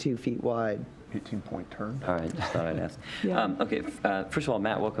 22 feet wide. 18-point turn. All right, just thought I'd ask. Yeah. Okay, first of all,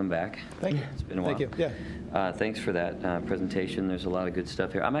 Matt, welcome back. Thank you. It's been a while. Thank you. Yeah. Thanks for that presentation. There's a lot of good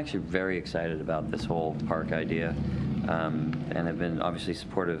stuff here. I'm actually very excited about this whole park idea, and have been obviously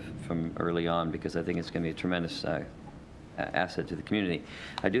supportive from early on because I think it's going to be a tremendous asset to the community.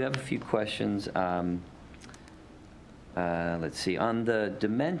 I do have a few questions. Let's see. On the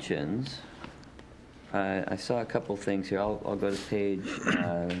dimensions, I saw a couple things here. I'll go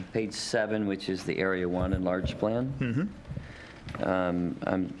to page 7, which is the Area 1 enlarged plan.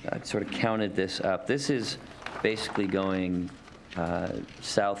 I sort of counted this up. This is basically going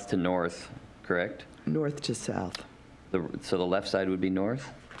south to north, correct? North to south. So the left side would be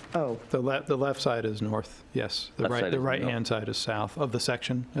north? Oh, The left side is north, yes. Left side is north. right-hand side is south of the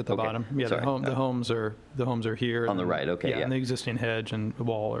section at the Okay, bottom. Yeah, sorry. the homes are here. On the right, okay, yeah. And the existing hedge and the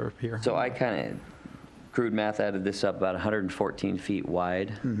wall are here. So I kind of crude math added this up, about 114 feet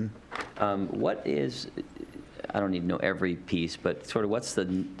wide. What is, I don't need to know every piece, but sort of what's the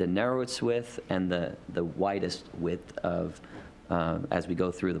narrowest width and the widest width of, as we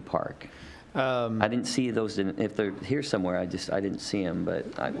go through the park? I didn't see those, if they're here somewhere, I didn't see them,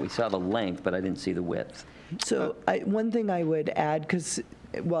 but we saw the length, but I didn't see the width. So one thing I would add, because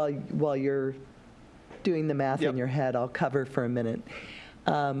while you're doing the math in your head, I'll cover for a minute.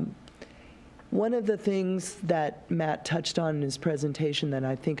 One of the things that Matt touched on in his presentation that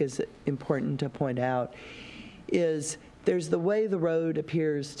I think is important to point out is there's the way the road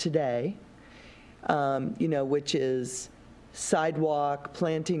appears today, which is sidewalk,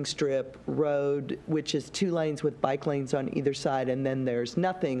 planting strip, road, which is 2 lanes with bike lanes on either side, and then there's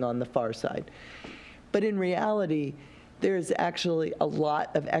nothing on the far side. But in reality, there's actually a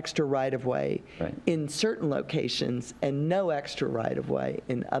lot of extra right-of-way in certain locations and no extra right-of-way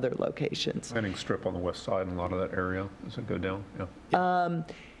in other locations. Planting strip on the west side and a lot of that area, does it go down? Yeah.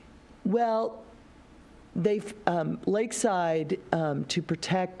 Well, they've, Lakeside, to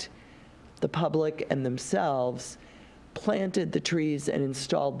protect the public and themselves, planted the trees and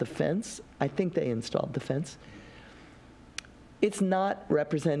installed the fence. I think they installed the fence. It's not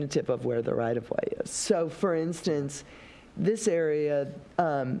representative of where the right-of-way is. So, for instance, this area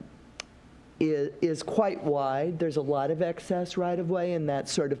is quite wide. There's a lot of excess right-of-way in that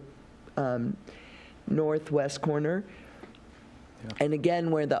sort of northwest corner. And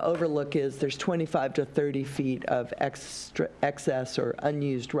again, where the overlook is, there's 25 to 30 feet of excess or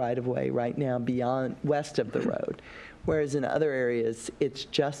unused right-of-way right now beyond, west of the road, whereas in other areas, it's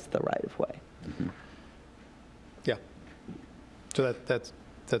just the right-of-way. Yeah. So that's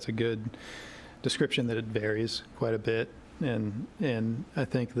a good description, that it varies quite a bit, and I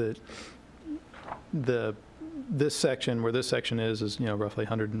think that this section, where this section is roughly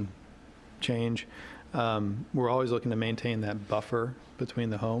 100 and change. We're always looking to maintain that buffer between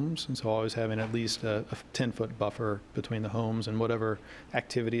the homes, and so always having at least a 10-foot buffer between the homes and whatever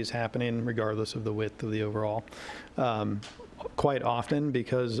activity is happening, regardless of the width of the overall. Quite often,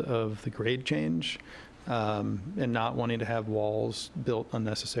 because of the grade change and not wanting to have walls built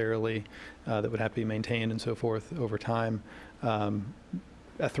unnecessarily that would have to be maintained and so forth over time,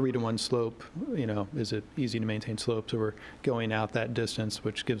 a 3-to-1 slope, is an easy to maintain slope. So we're going out that distance,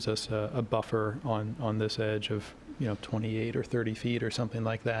 which gives us a buffer on this edge of 28 or 30 feet or something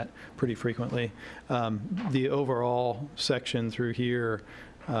like that pretty frequently. The overall section through here,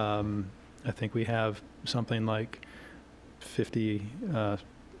 I think we have something like 55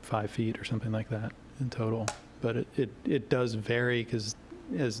 feet or something like that in total. But it does vary because,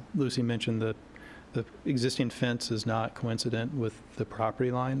 as Lucy mentioned, the existing fence is not coincident with the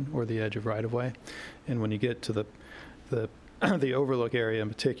property line or the edge of right-of-way. And when you get to the overlook area in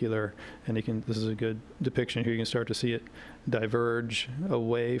particular, and this is a good depiction here, you can start to see it diverge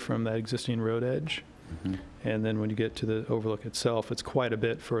away from that existing road edge. And then when you get to the overlook itself, it's quite a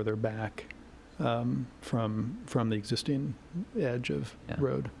bit further back from the existing edge of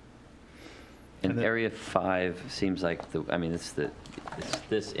road. And Area 5 seems like it's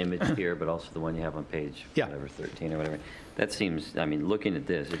this image here, but also the one you have on page whatever 13 or whatever. That seems, looking at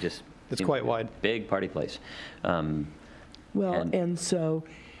this, it's quite wide. Big party place. And so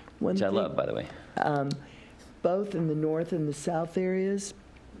one which thing, I love, by the way. Both in the north and the south areas,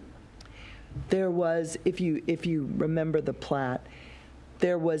 there was, if you remember the plat,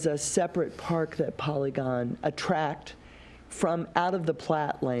 there was a separate park that Polygon, a tract from out of the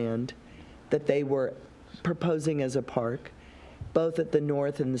plat land that they were proposing as a park, both at the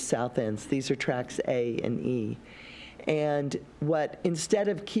north and the south ends. These are tracts A and E. And instead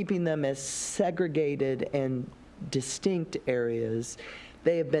of keeping them as segregated and distinct areas,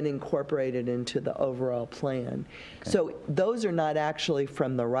 they have been incorporated into the overall plan. Okay. So those are not actually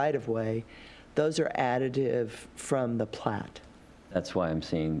from the right-of-way. Those are additive from the plat. That's why I'm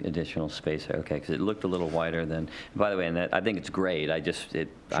seeing additional space there. Okay, because it looked a little wider than. By the way, and I think it's great. I'm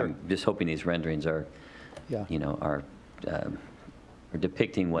just hoping these renderings are, are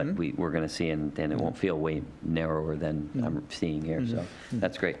depicting what we're going to see, and it won't feel way narrower than I'm seeing here. So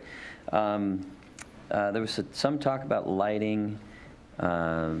that's great. There was some talk about lighting,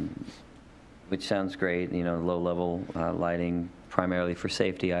 which sounds great. Low-level lighting, primarily for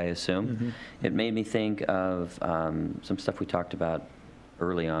safety, I assume. It made me think of some stuff we talked about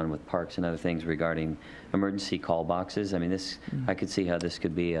early on with parks and other things regarding emergency call boxes. I could see how this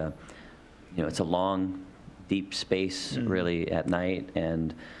could be it's a long, deep space really at night,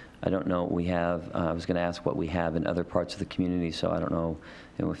 and I don't know, we have, I was going to ask what we have in other parts of the community, so I don't know,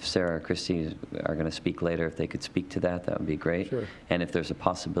 if Sarah or Christy are going to speak later, if they could speak to that, that would be great. Sure. And if there's a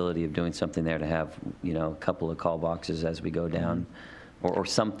possibility of doing something there to have, a couple of call boxes as we go down, or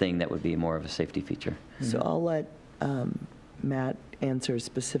something that would be more of a safety feature. So I'll let Matt answer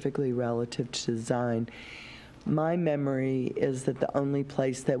specifically relative to design. My memory is that the only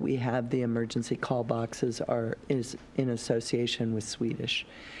place that we have the emergency call boxes is in association with Swedish.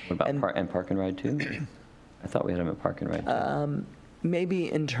 What about Park and Ride too? I thought we had them at Park and Ride too.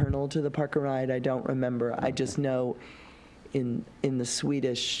 Maybe internal to the Park and Ride, I don't remember. I just know in the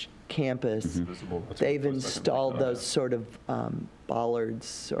Swedish campus, they've installed those sort of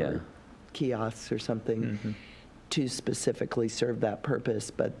bollards or Yeah. kiosks or something to specifically serve that purpose,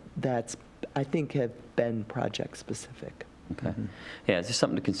 but that's, I think, have been project-specific. Okay. Yeah, it's just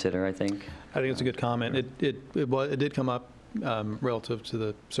something to consider, I think. I think it's a good comment. It did come up relative to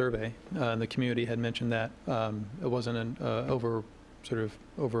the survey, and the community had mentioned that it wasn't an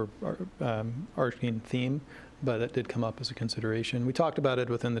overarching theme, but it did come up as a consideration. We talked about it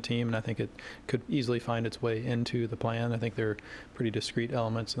within the team, and I think it could easily find its way into the plan. I think they're pretty discrete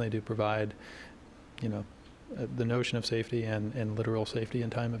elements, and they do provide, the notion of safety and literal safety in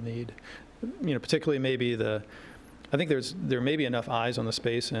time of need. Particularly maybe I think there may be enough eyes on the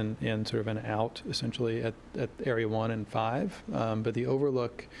space and sort of an out, essentially, at Area 1 and 5. But the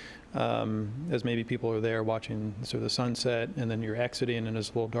overlook, as maybe people are there watching sort of the sunset, and then you're exiting and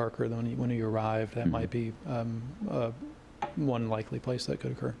it's a little darker than when you arrive, that might be one likely place that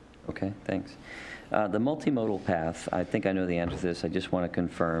could occur. Okay, thanks. The multimodal path, I think I know the answer to this. I just want to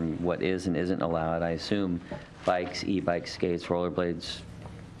confirm what is and isn't allowed. I assume bikes, e-bikes, skates, rollerblades,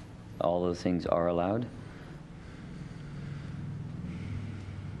 all those things are allowed?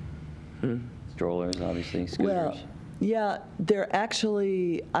 Strollers, obviously, scooters. Well, yeah, they're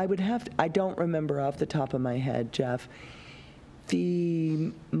actually, I don't remember off the top of my head, Jeff.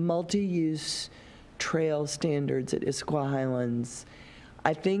 The multi-use trail standards at Issaquah Highlands,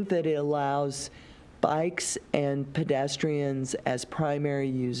 I think that it allows bikes and pedestrians as primary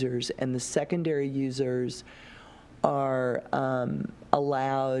users, and the secondary users are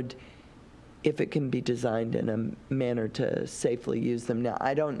allowed if it can be designed in a manner to safely use them. Now,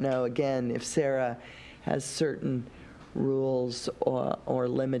 I don't know, again, if Sarah has certain rules or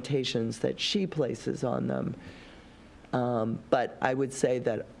limitations that she places on them, but I would say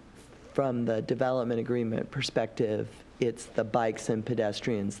that from the development agreement perspective, it's the bikes and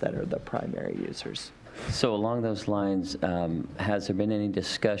pedestrians that are the primary users. So along those lines, has there been any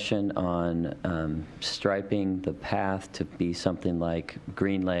discussion on striping the path to be something like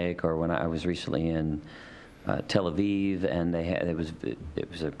Green Lake, or when I was recently in Tel Aviv, and it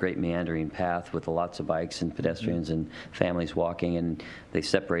was a great meandering path with lots of bikes and pedestrians and families walking, and they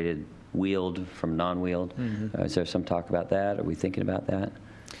separated wheeled from non-wheeled. Is there some talk about that? Are we thinking about that?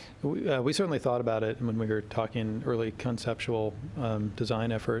 We certainly thought about it when we were talking early conceptual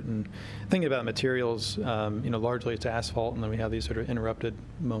design effort and thinking about materials. Largely it's asphalt, and then we have these sort of interrupted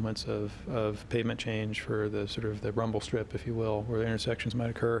moments of pavement change for the sort of the rumble strip, if you will, where the intersections might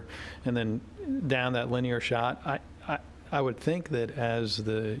occur, and then down that linear shot. I would think that as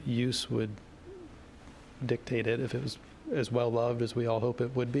the use would dictate it, if it was as well loved as we all hope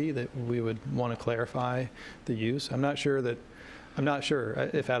it would be, that we would want to clarify the use. I'm not sure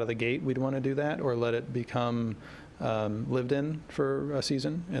if out of the gate we'd want to do that, or let it become lived in for a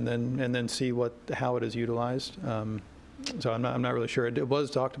season and then see how it is utilized. So I'm not really sure. It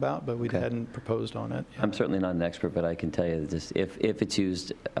was talked about, but we hadn't proposed on it. I'm certainly not an expert, but I can tell you that if it's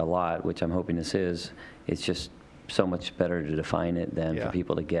used a lot, which I'm hoping this is, it's just so much better to define it than for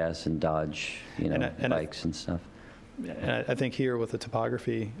people to guess and dodge, bikes and stuff. And I think here with the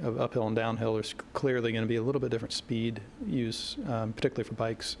topography of uphill and downhill, there's clearly going to be a little bit different speed use, particularly for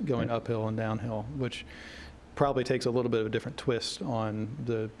bikes going uphill and downhill, which probably takes a little bit of a different twist on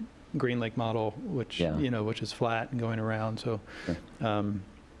the Green Lake model, which which is flat and going around. So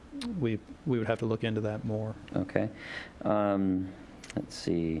we would have to look into that more. Okay. Let's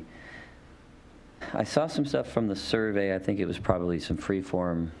see. I saw some stuff from the survey. I think it was probably some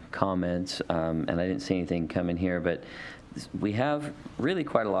free-form comments, and I didn't see anything come in here, but we have really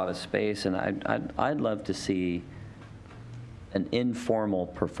quite a lot of space, and I'd love to see an informal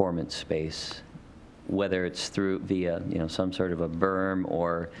performance space, whether it's via some sort of a berm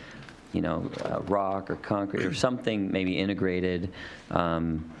or rock or concrete or something maybe integrated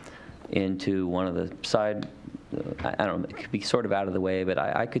into one of the side. I don't know, it could be sort of out of the way, but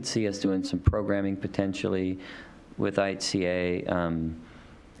I could see us doing some programming potentially with IHCA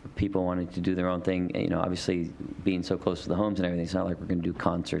people wanting to do their own thing, obviously being so close to the homes and everything, it's not like we're going to do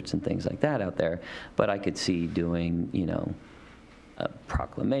concerts and things like that out there. But I could see doing, a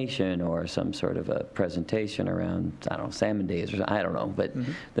proclamation or some sort of a presentation around, I don't know, Salmon Days or I don't know. But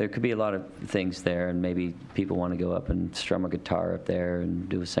there could be a lot of things there, and maybe people want to go up and strum a guitar up there and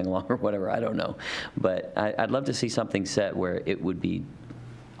do a sing-along or whatever. I don't know. But I'd love to see something set where it would be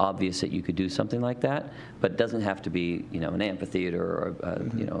obvious that you could do something like that, but it doesn't have to be, an amphitheater or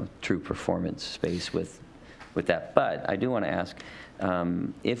a, true performance space with that. But I do want to ask,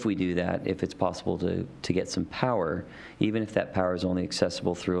 if we do that, if it's possible to get some power, even if that power is only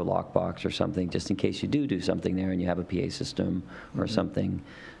accessible through a lockbox or something, just in case you do something there and you have a PA system or something,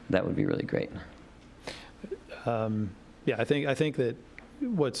 that would be really great. Yeah, I think that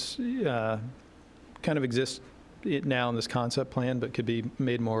what's kind of exists now in this concept plan, but could be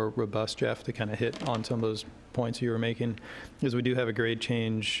made more robust, Jeff, to kind of hit on some of those points you were making, is we do have a grade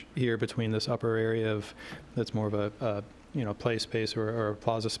change here between this upper area of that's more of a play space or a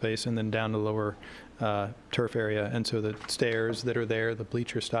plaza space, and then down to lower turf area. And so the stairs that are there, the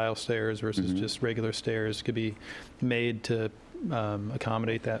bleacher style stairs versus just regular stairs, could be made to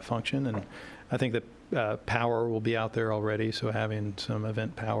accommodate that function. And I think that power will be out there already, so having some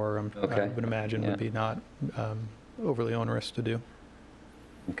event power, I would imagine, would be not overly onerous to do.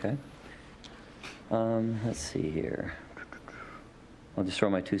 Okay. Let's see here. I'll just throw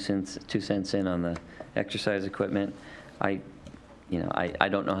my 2 cents in on the exercise equipment. I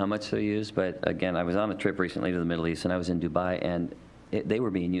don't know how much they're used, but again, I was on a trip recently to the Middle East, and I was in Dubai, and they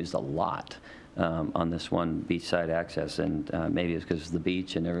were being used a lot on this one beachside access, and maybe it's because of the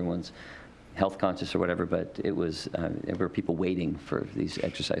beach and everyone's health conscious or whatever, but there were people waiting for these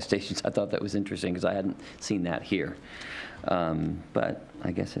exercise stations. I thought that was interesting because I hadn't seen that here. But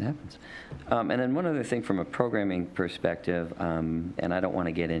I guess it happens. And then one other thing from a programming perspective, and I don't want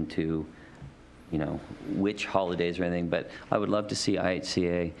to get into which holidays or anything, but I would love to see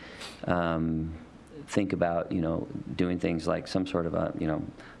IHCA think about, doing things like some sort of a,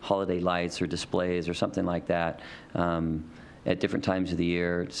 holiday lights or displays or something like that at different times of the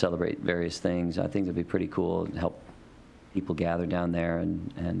year to celebrate various things. I think it'd be pretty cool and help people gather down there,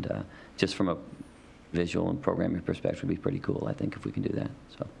 and just from a visual and programming perspective would be pretty cool, I think, if we can do that.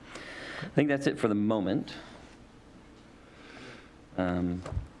 So I think that's it for the moment.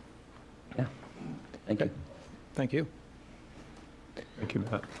 Yeah. Thank you. Thank you. Thank you,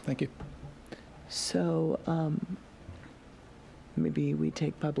 Matt. Thank you. So maybe we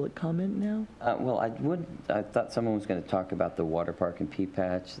take public comment now? Well, I thought someone was going to talk about the water park and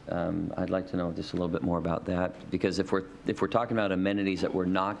P-Patch. I'd like to know just a little bit more about that, because if we're talking about amenities that we're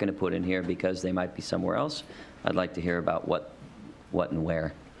not going to put in here because they might be somewhere else, I'd like to hear about what and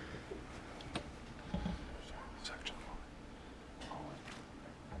where.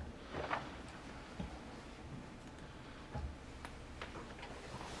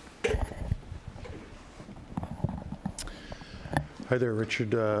 Hi there,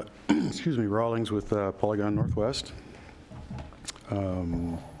 Richard, Rawlings with Polygon Northwest.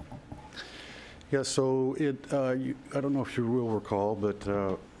 Yeah, so I don't know if you will recall, but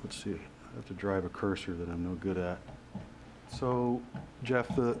let's see, I have to drive a cursor that I'm no good at. So, Jeff,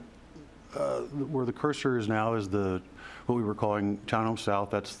 where the cursor is now is what we were calling Townhome South.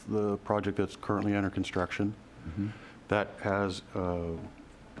 That's the project that's currently under construction. Mm-hmm. That has a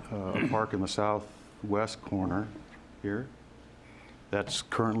park in the southwest corner here. That's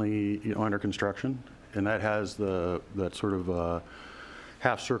currently under construction, and that has that sort of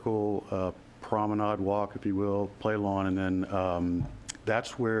half circle promenade walk, if you will, play lawn, and then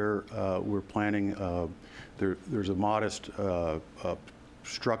that's where we're planning. There's a modest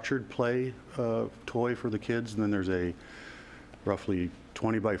structured play toy for the kids, and then there's a roughly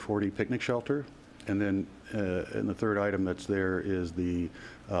 20 by 40 picnic shelter, and then and the third item that's there is the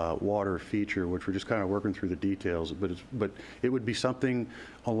water feature, which we're just kind of working through the details, but it would be something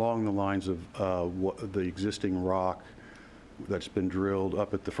along the lines of the existing rock that's been drilled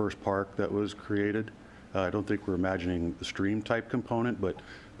up at the first park that was created. I don't think we're imagining the stream type component, but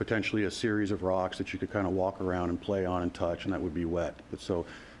potentially a series of rocks that you could kind of walk around and play on and touch, and that would be wet. But so,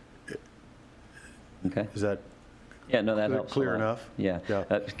 okay, is that that helps clear enough? Yeah.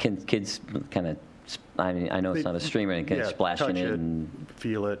 Can kids kind of? I mean, I know it's not a stream or anything. Can splash in it and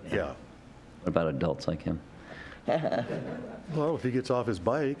feel it. Yeah. What about adults like him? Well, if he gets off his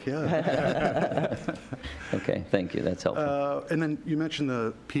bike, yeah. Okay, thank you. That's helpful. And then you mentioned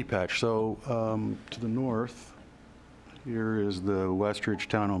the P-Patch. So to the north, here is the Westridge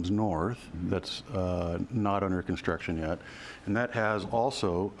Townhomes North. Mm-hmm. That's not under construction yet. And that has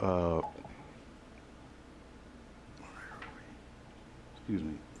also, excuse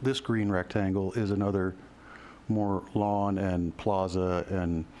me, this green rectangle is another more lawn and plaza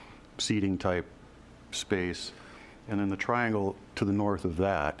and seating type space. And then the triangle to the north of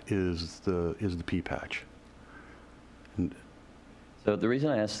that is the pea patch. And So the reason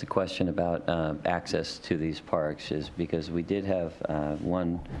I asked the question about access to these parks is because we did have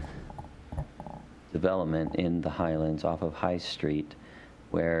one development in the Highlands off of High Street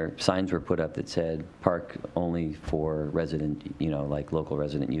where signs were put up that said park only for resident, like local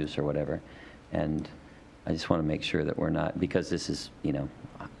resident use or whatever. And I just want to make sure that we're not, because this is,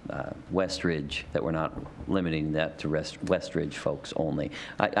 West Ridge, that we're not limiting that to West Ridge folks only.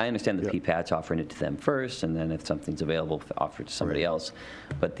 I understand the Yep. P-Patch offering it to them first, and then if something's available, offer it to somebody else.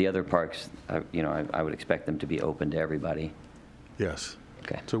 But the other parks, I would expect them to be open to everybody. yes.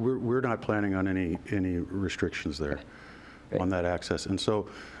 Okay. So we're not planning on any restrictions there Great. on that access. And so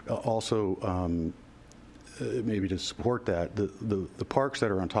also, maybe to support that, the parks that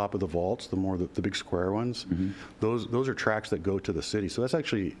are on top of the vaults, the big square ones, those are tracks that go to the city. So that's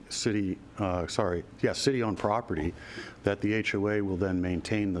actually city-owned property that the HOA will then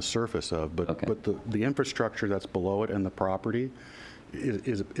maintain the surface of. But Okay. but the infrastructure that's below it and the property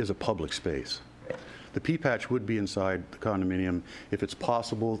is a public space. The P-patch would be inside the condominium. If it's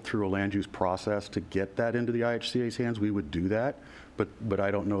possible through a land use process to get that into the IHCA's hands, we would do that. But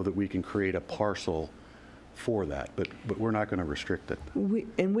I don't know that we can create a parcel for that. But we're not going to restrict it. We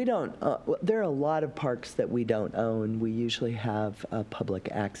don't, there are a lot of parks that we don't own. We usually have a public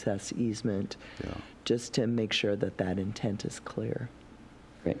access easement, Yeah. just to make sure that that intent is clear.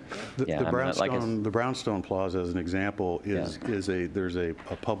 Great. The Yeah, I mean, like I s- the Brownstone Plaza, as an example, there's a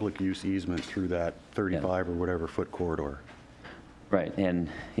public use easement through that 35 or whatever foot corridor. Right, and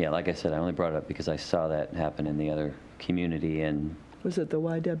like I said, I only brought it up because I saw that happen in the other community, and Was it the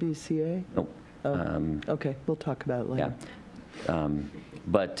YWCA? nope. Oh, okay, we'll talk about it Yeah. later.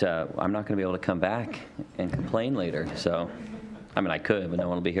 But I'm not going to be able to come back and complain later, so, I mean, I could, but no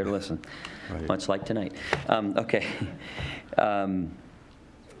one will be here to listen, Right. much like tonight. Okay.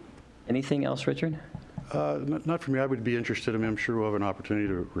 Anything else, Richard? Not for me. I would be interested. I mean, I'm sure we'll have an opportunity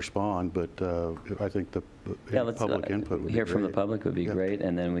to respond, but I think the Let's public input would be hear from the great. public would be Yeah. great,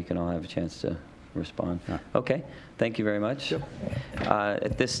 and then we can all have a chance to respond. Yeah. Okay, thank you very much.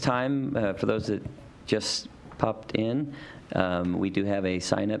 At this time, for those that just popped in, we do have a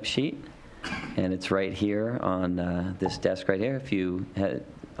sign-up sheet, and it's right here on this desk right here. If you had, it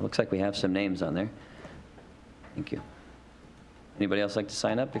looks like we have some names on there. Thank you. Anybody else like to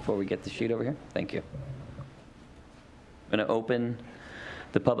sign up before we get the sheet over here? Thank you. I'm going to open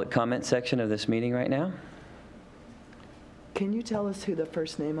the public comment section of this meeting right now. Can you tell us who the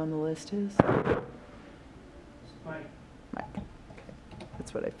first name on the list is? Mike. Okay,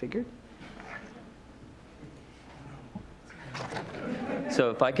 that's what I figured. So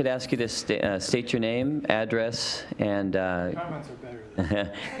if I could ask you to state your name, address, and Comments are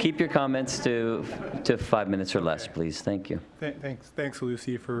better. keep your comments to 5 minutes or less, please. Thank you. Thanks,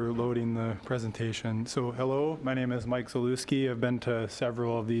 Lucy, for loading the presentation. So hello, my name is Mike Zalewski. I've been to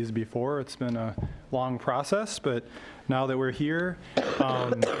several of these before. It's been a long process, but now that we're here,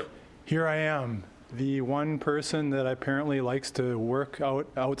 here I am, the one person that apparently likes to work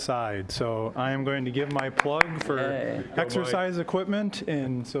outside. So I am going to give my plug for Hey. exercise equipment,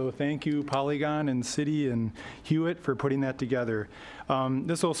 and so thank you Polygon and City and Hewitt for putting that together.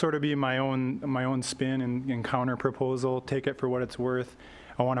 This will sort of be my own spin and counter proposal. Take it for what it's worth.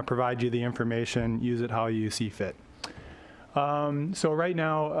 I want to provide you the information. Use it how you see fit. So right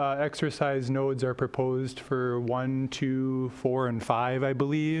now, exercise nodes are proposed for 1, 2, 4, and 5, I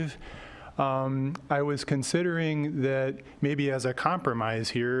believe. I was considering that maybe as a compromise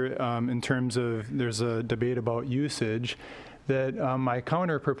here, in terms of there's a debate about usage, that my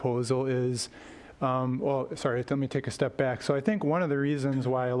counter proposal is, well, sorry, let me take a step back. So I think one of the reasons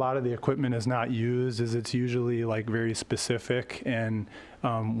why a lot of the equipment is not used is it's usually like very specific and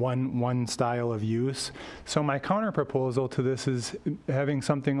one style of use. So my counter proposal to this is having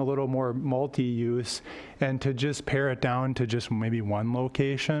something a little more multi-use and to just pare it down to just maybe one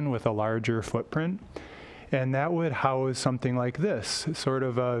location with a larger footprint. And that would house something like this, sort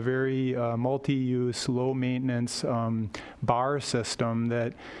of a very multi-use, low-maintenance bar system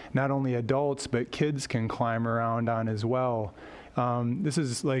that not only adults but kids can climb around on as well. This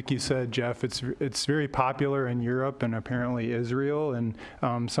is, like you said, Jeff, it's very popular in Europe and apparently Israel and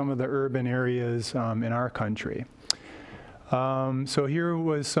some of the urban areas in our country. So here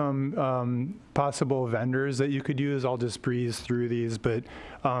was some possible vendors that you could use. I'll just breeze through these, but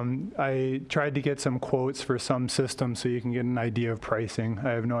I tried to get some quotes for some systems so you can get an idea of pricing.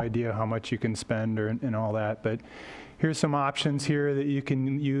 I have no idea how much you can spend and all that, but here's some options here that you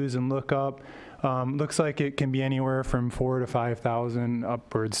can use and look up. Looks like it can be anywhere from 4,000 to 5,000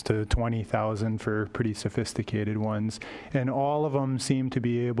 upwards to 20,000 for pretty sophisticated ones. And all of them seem to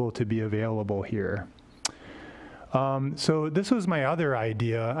be able to be available here. So this was my other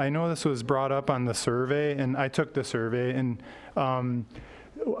idea. I know this was brought up on the survey, and I took the survey. And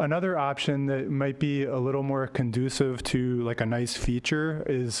another option that might be a little more conducive to like a nice feature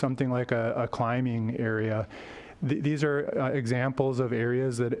is something like a climbing area. These are examples of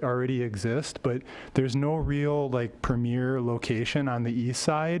areas that already exist, but there's no real like premier location on the east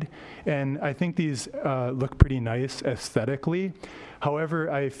side. And I think these look pretty nice aesthetically. However,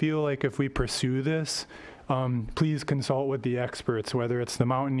 I feel like if we pursue this, please consult with the experts, whether it's the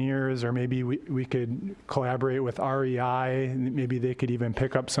Mountaineers or maybe we could collaborate with REI. Maybe they could even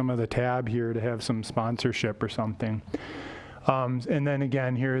pick up some of the tab here to have some sponsorship or something. And then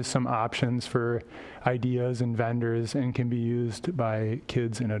again, here's some options for ideas and vendors and can be used by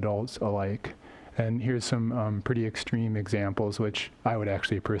kids and adults alike. And here's some pretty extreme examples, which I would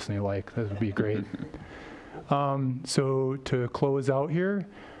actually personally like. That would be great. So to close out here,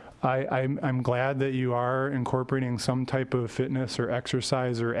 I'm glad that you are incorporating some type of fitness or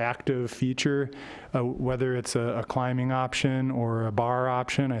exercise or active feature, whether it's a climbing option or a bar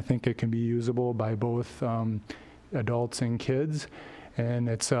option. I think it can be usable by both adults and kids, and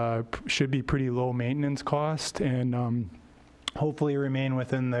it's should be pretty low maintenance cost and hopefully remain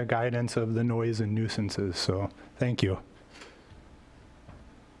within the guidance of the noise and nuisances. So thank you.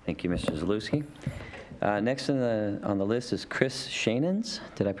 Thank you, Mr. Zalewski. Next on the list is Chris Shanens.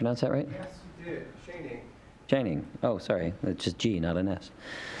 Did I pronounce that right? Yes, you did. Shaning. Shaning. Oh, sorry. It's just G, not an S.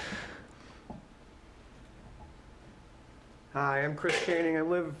 Hi, I'm Chris Shaning. I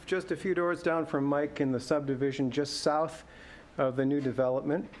live just a few doors down from Mike in the subdivision just south of the new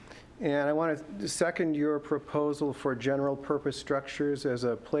development. And I want to second your proposal for general purpose structures as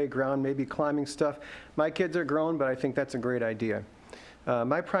a playground, maybe climbing stuff. My kids are grown, but I think that's a great idea.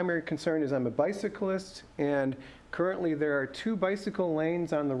 My primary concern is I'm a bicyclist, and currently there are 2 bicycle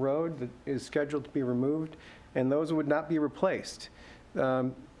lanes on the road that is scheduled to be removed, and those would not be replaced.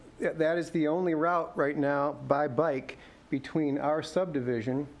 That is the only route right now by bike between our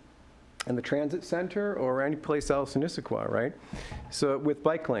subdivision and the transit center or any place else in Issaquah, right? So with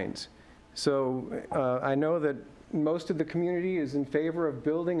bike lanes. So I know that most of the community is in favor of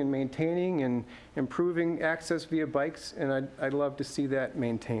building and maintaining and improving access via bikes, and I'd love to see that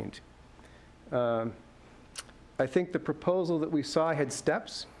maintained. I think the proposal that we saw had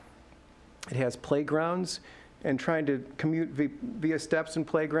steps. It has playgrounds, and trying to commute via steps and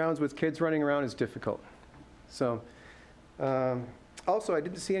playgrounds with kids running around is difficult. So, also, I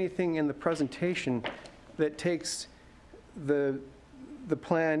didn't see anything in the presentation that takes the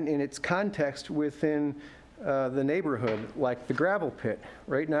plan in its context within the neighborhood, like the gravel pit.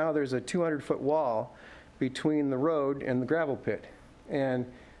 Right now, there's a 200-foot wall between the road and the gravel pit. And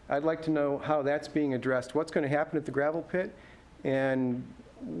I'd like to know how that's being addressed. What's going to happen at the gravel pit? And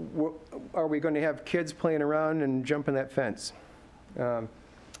are we going to have kids playing around and jumping that fence?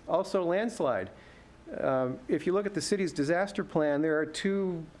 Also, landslide. If you look at the city's disaster plan, there are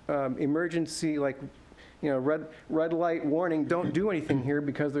 2 emergency, like, red light warning, don't do anything here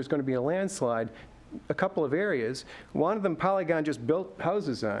because there's going to be a landslide. A couple of areas. One of them, Polygon just built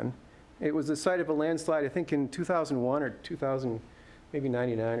houses on. It was the site of a landslide, I think, in 2001 or 2000, maybe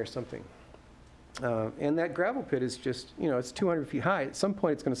 99 or something. And that gravel pit is just, it's 200 feet high. At some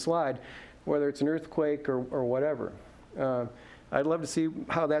point, it's going to slide, whether it's an earthquake or whatever. I'd love to see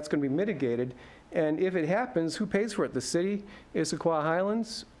how that's going to be mitigated. And if it happens, who pays for it? The city, Issaquah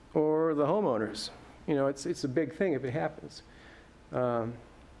Highlands, or the homeowners? It's a big thing if it happens.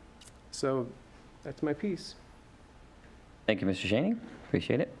 So that's my piece. Thank you, Mr. Shaning.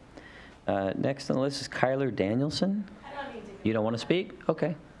 Appreciate it. Next on the list is Kyler Danielson. I don't need to. You don't want to speak?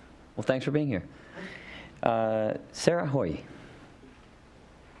 Okay. Well, thanks for being here. Sarah Hoy.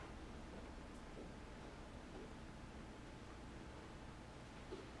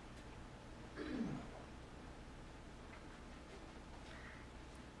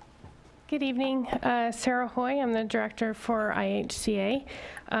 Good evening, Sarah Hoy. I'm the director for IHCA.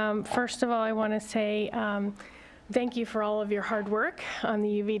 First of all, I want to say thank you for all of your hard work on the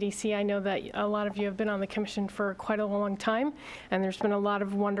UVDC. I know that a lot of you have been on the commission for quite a long time, and there's been a lot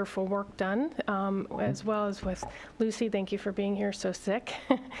of wonderful work done, as well as with Lucy. Thank you for being here so sick.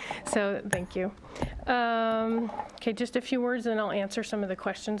 So thank you. Okay, just a few words, and I'll answer some of the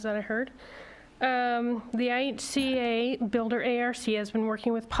questions that I heard. The IHCA Builder ARC has been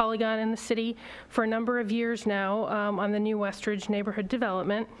working with Polygon in the city for a number of years now on the new Westridge neighborhood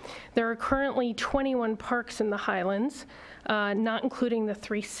development. There are currently 21 parks in the Highlands, not including the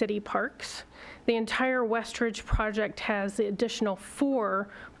 3 city parks. The entire Westridge project has the additional 4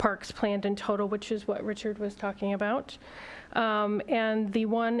 parks planned in total, which is what Richard was talking about. And the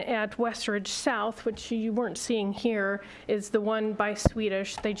one at Westridge South, which you weren't seeing here, is the one by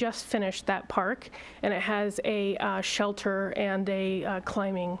Swedish. They just finished that park, and it has a shelter and a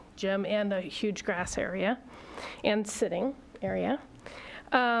climbing gym and a huge grass area and sitting area.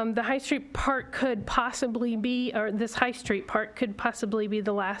 The High Street Park could possibly be, or this High Street Park could possibly be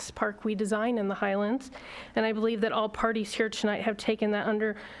the last park we design in the Highlands, and I believe that all parties here tonight have taken that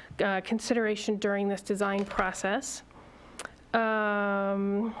under consideration during this design process.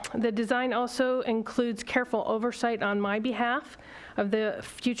 The design also includes careful oversight on my behalf of the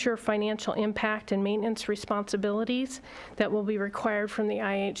future financial impact and maintenance responsibilities that will be required from the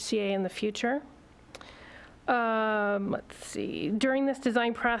IHCA in the future. Let's see. During this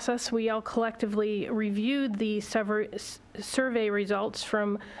design process, we all collectively reviewed the survey results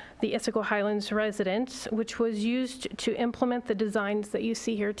from the Issaquah Highlands residents, which was used to implement the designs that you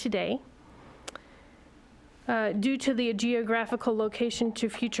see here today. Due to the geographical location to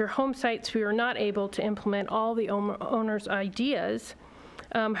future home sites, we were not able to implement all the owner's ideas.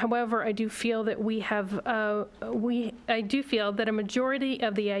 However, I do feel that I do feel that a majority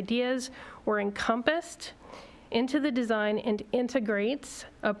of the ideas were encompassed into the design and integrates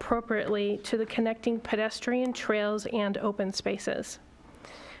appropriately to the connecting pedestrian trails and open spaces.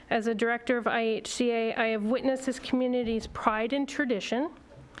 As a director of IHCA, I have witnessed this community's pride and tradition,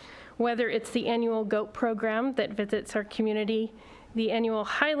 whether it's the annual GOAT program that visits our community, the annual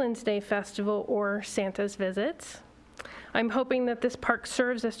Highlands Day Festival, or Santa's visits. I'm hoping that this park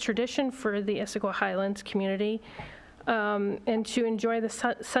serves as tradition for the Issaquah Highlands community and to enjoy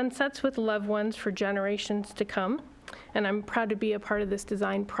the sunsets with loved ones for generations to come. And I'm proud to be a part of this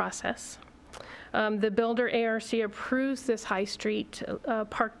design process. The Builder ARC approves this High Street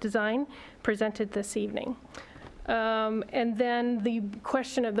Park design presented this evening. And then the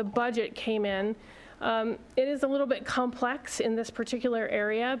question of the budget came in. It is a little bit complex in this particular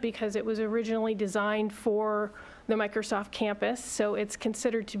area because it was originally designed for the Microsoft campus, so it's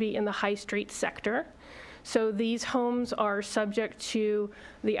considered to be in the High Street sector. So these homes are subject to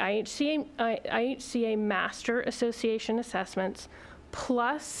the IHCA Master Association assessments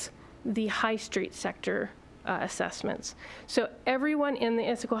plus the High Street sector assessments. So everyone in the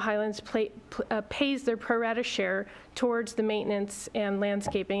Issaquah Highlands pays their pro rata share towards the maintenance and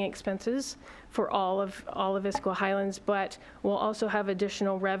landscaping expenses for all of Issaquah Highlands, but we'll also have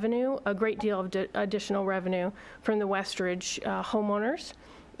additional revenue, a great deal of additional revenue from the Westridge homeowners.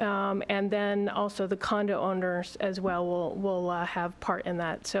 And then also the condo owners as well will have part in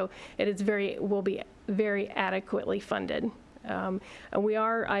that. So it is will be very adequately funded. And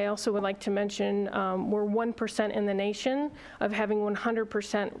I also would like to mention, we're 1% in the nation of having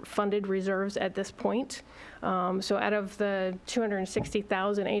 100% funded reserves at this point. So out of the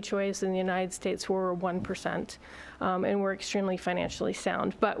 260,000 HOAs in the United States, we're 1%. And we're extremely financially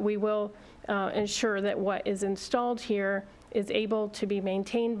sound. But we will ensure that what is installed here is able to be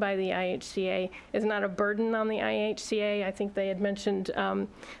maintained by the IHCA, is not a burden on the IHCA. I think they had mentioned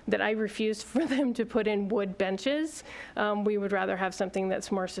that I refused for them to put in wood benches. We would rather have something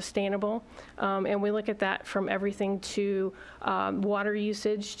that's more sustainable. And we look at that from everything to water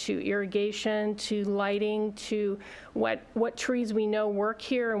usage, to irrigation, to lighting, to what trees we know work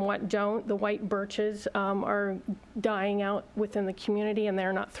here and what don't. The white birches are dying out within the community and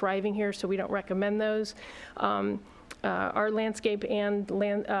they're not thriving here, so we don't recommend those. Our landscape and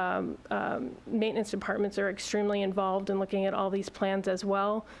maintenance departments are extremely involved in looking at all these plans as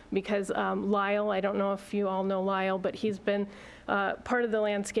well, because Lyle, I don't know if you all know Lyle, but he's been part of the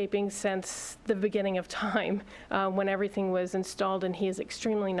landscaping since the beginning of time when everything was installed, and he is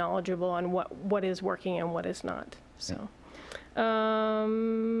extremely knowledgeable on what is working and what is not. So,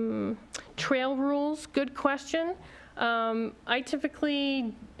 trail rules, good question.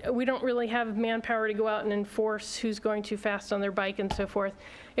 We don't really have manpower to go out and enforce who's going too fast on their bike and so forth.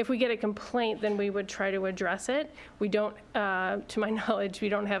 If we get a complaint, then we would try to address it. We don't, to my knowledge, we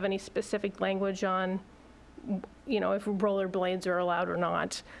don't have any specific language on, if rollerblades are allowed or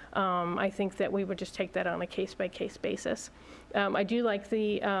not. I think that we would just take that on a case-by-case basis. I do like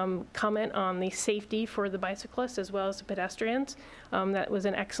the comment on the safety for the bicyclists as well as the pedestrians. That was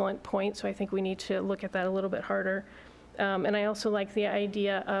an excellent point, so I think we need to look at that a little bit harder. And I also like the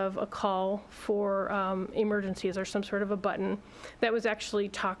idea of a call for emergencies or some sort of a button. That was actually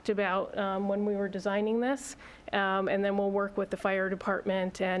talked about when we were designing this. And then we'll work with the fire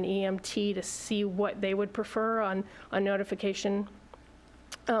department and EMT to see what they would prefer on notification.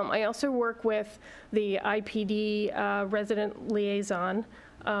 I also work with the IPD resident liaison.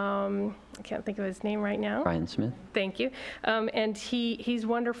 I can't think of his name right now. Brian Smith. Thank you. And he's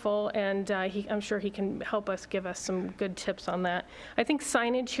wonderful, and I'm sure he can help us, give us some good tips on that. I think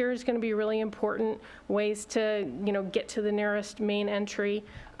signage here is going to be really important, ways to, get to the nearest main entry.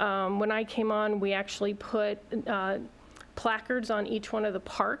 When I came on, we actually put placards on each one of the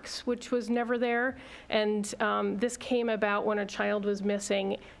parks, which was never there. And this came about when a child was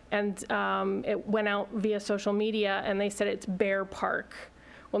missing, and it went out via social media, and they said it's Bear Park.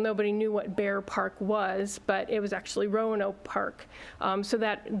 Well, nobody knew what Bear Park was, but it was actually Roanoke Park. So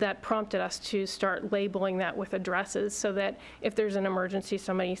that prompted us to start labeling that with addresses, so that if there's an emergency,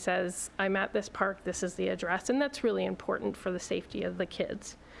 somebody says, I'm at this park, this is the address. And that's really important for the safety of the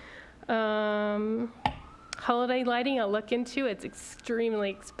kids. Holiday lighting, I'll look into. It's extremely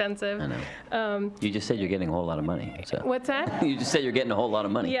expensive. I know. You just said you're getting a whole lot of money. So. What's that? You just said you're getting a whole lot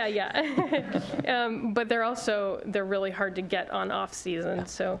of money. Yeah. But they're really hard to get on off season. Yeah.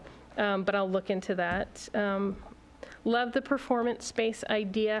 So, but I'll look into that. Love the performance space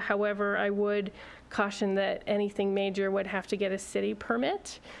idea. However, I would caution that anything major would have to get a city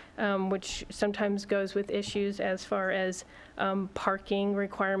permit, which sometimes goes with issues as far as parking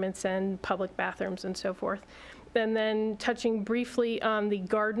requirements and public bathrooms and so forth. And then touching briefly on the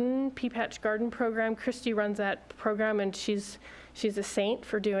P-Patch Garden program, Christy runs that program, and she's a saint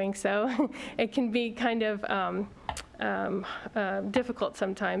for doing so. It can be kind of difficult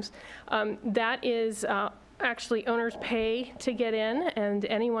sometimes. That is actually owners pay to get in, and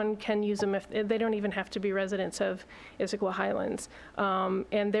anyone can use them if they don't even have to be residents of Issaquah Highlands.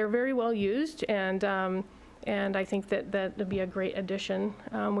 And they're very well used, and I think that would be a great addition.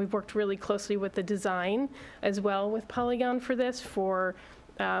 We've worked really closely with the design as well with Polygon for this, for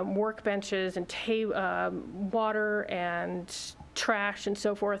workbenches and water and trash and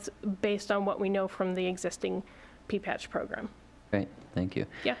so forth, based on what we know from the existing P-Patch program. Great, thank you.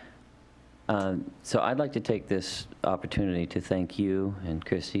 Yeah. So I'd like to take this opportunity to thank you and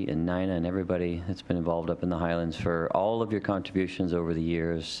Chrissy and Nina and everybody that's been involved up in the Highlands for all of your contributions over the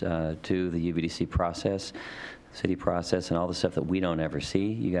years to the UVDC process, city process, and all the stuff that we don't ever see.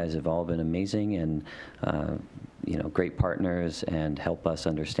 You guys have all been amazing and great partners and help us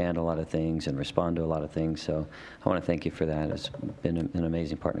understand a lot of things and respond to a lot of things. So I want to thank you for that. It's been an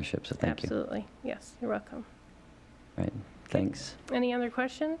amazing partnership, so thank you. Absolutely. Yes, you're welcome. All right, thanks. Any other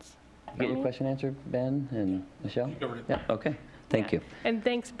questions? You get your question answered, Ben and Michelle? Yeah, okay. Thank you. And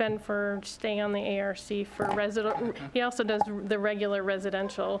thanks, Ben, for staying on the ARC for resident. He also does the regular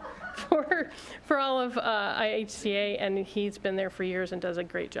residential for all of IHCA, and he's been there for years and does a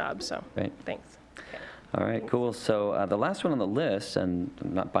great job. So, Great. Thanks. All right, cool. So the last one on the list, and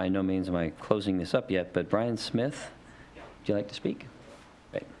not by no means am I closing this up yet, but Brian Smith, would you like to speak?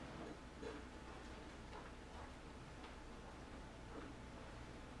 Great.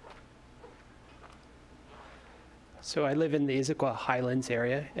 So I live in the Issaquah Highlands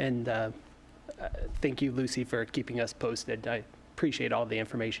area, and thank you, Lucy, for keeping us posted. I appreciate all the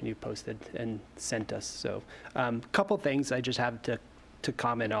information you posted and sent us. So a couple things I just have to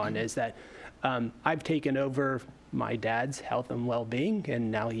comment on is that I've taken over my dad's health and well-being,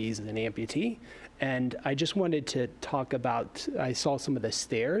 and now he's an amputee. And I just wanted to talk about, I saw some of the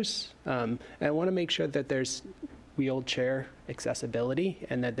stairs, and I want to make sure that there's wheelchair accessibility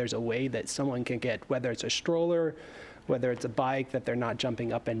and that there's a way that someone can get, whether it's a stroller, whether it's a bike, that they're not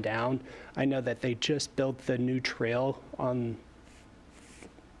jumping up and down. I know that they just built the new trail on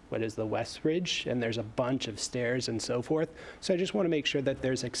the West Ridge, and there's a bunch of stairs and so forth. So I just want to make sure that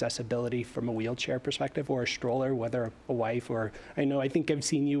there's accessibility from a wheelchair perspective, or a stroller, whether a wife or, I think I've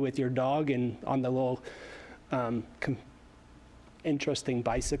seen you with your dog and on the little interesting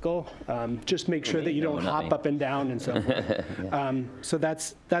bicycle. Just make sure that you don't hop up and down and so forth. Yeah. So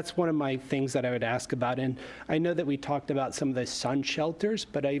that's one of my things that I would ask about. And I know that we talked about some of the sun shelters,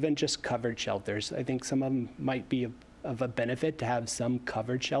 but even just covered shelters. I think some of them might be of a benefit to have some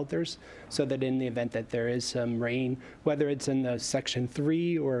covered shelters, so that in the event that there is some rain, whether it's in the section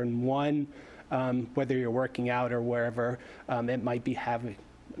 3 or in 1, whether you're working out or wherever, it might be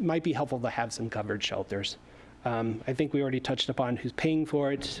helpful to have some covered shelters. I think we already touched upon who's paying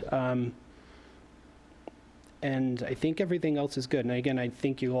for it, and I think everything else is good. And again, I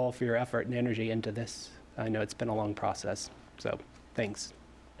thank you all for your effort and energy into this. I know it's been a long process, so thanks.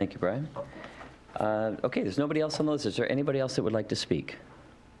 Thank you, Brian. Okay, there's nobody else on the list. Is there anybody else that would like to speak?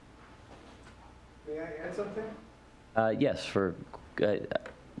 May I add something? Yes,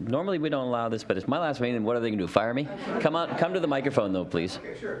 normally we don't allow this, but it's my last meeting, and what are they going to do, fire me? Come to the microphone, though, please.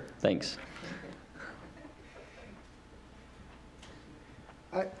 Okay, sure. Thanks.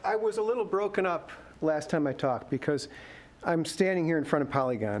 I was a little broken up last time I talked because I'm standing here in front of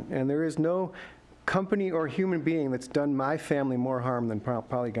Polygon, and there is no company or human being that's done my family more harm than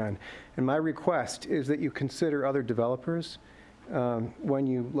Polygon. And my request is that you consider other developers when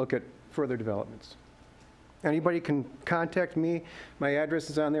you look at further developments. Anybody can contact me. My address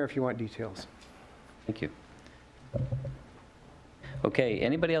is on there if you want details. Thank you. Okay,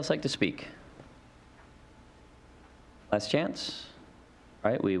 anybody else like to speak? Last chance? All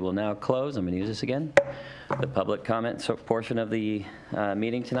right, we will now close. I'm going to use this again. The public comment portion of the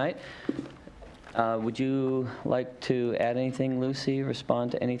meeting tonight. Would you like to add anything, Lucy? Respond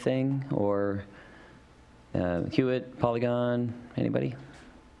to anything? Or Hewitt, Polygon, anybody?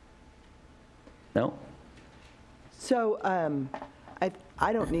 No? So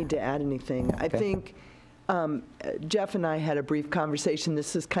I don't need to add anything. I think Jeff and I had a brief conversation.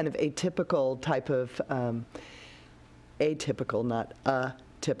 This is kind of atypical type of atypical, not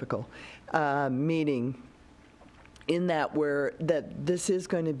typical meeting, in that this is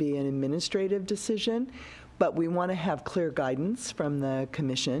going to be an administrative decision, but we want to have clear guidance from the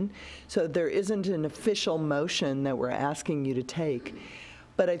commission. So there isn't an official motion that we're asking you to take.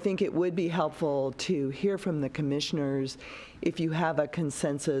 But I think it would be helpful to hear from the commissioners if you have a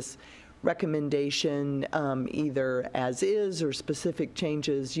consensus recommendation, either as is or specific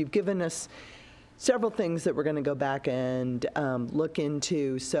changes. You've given us several things that we're going to go back and look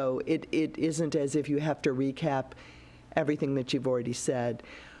into, so it isn't as if you have to recap everything that you've already said.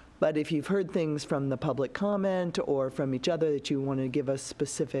 But if you've heard things from the public comment or from each other that you want to give us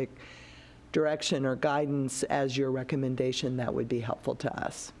specific direction or guidance as your recommendation, that would be helpful to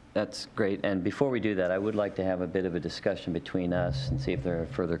us. That's great. And before we do that, I would like to have a bit of a discussion between us and see if there are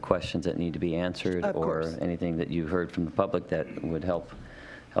further questions that need to be answered, or anything that you've heard from the public that would help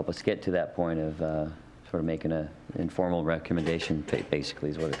us get to that point of sort of making an informal recommendation, basically,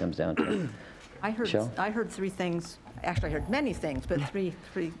 is what it comes down to. I heard three things. Actually, I heard many things, but three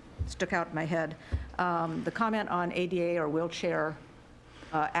stuck out in my head. The comment on ADA or wheelchair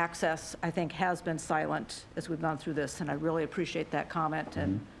access, I think, has been silent as we've gone through this, and I really appreciate that comment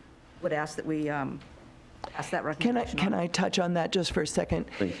and would ask that we ask that recommendation. Can I touch on that just for a second?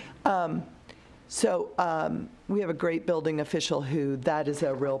 Please. We have a great building official who that is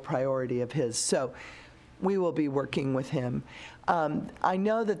a real priority of his, so we will be working with him. I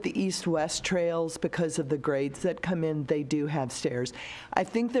know that the east-west trails, because of the grades that come in, they do have stairs. I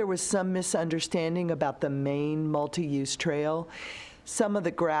think there was some misunderstanding about the main multi-use trail. Some of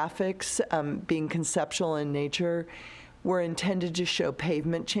the graphics, being conceptual in nature, were intended to show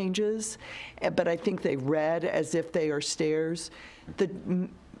pavement changes, but I think they read as if they are stairs. The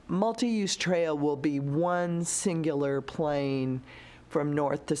multi-use trail will be one singular plane from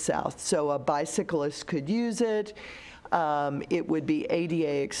north to south, so a bicyclist could use it. It would be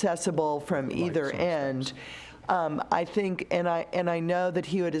ADA accessible from either end. I think, and I know that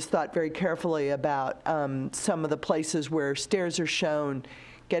Hewitt has thought very carefully about some of the places where stairs are shown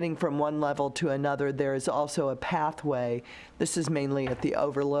getting from one level to another. There is also a pathway. This is mainly at the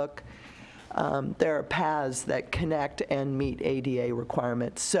overlook. There are paths that connect and meet ADA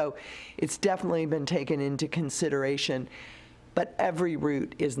requirements. So it's definitely been taken into consideration, but every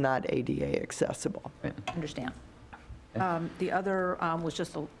route is not ADA accessible. I understand. The other was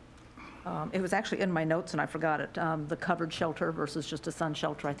just it was actually in my notes and I forgot it. The covered shelter versus just a sun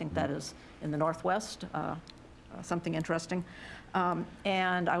shelter. I think that is in the Northwest, something interesting.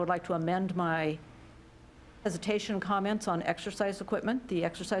 And I would like to amend my hesitation comments on exercise equipment. The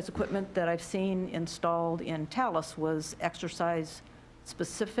exercise equipment that I've seen installed in Talus was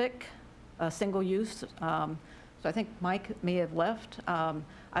exercise-specific, single use. So I think Mike may have left.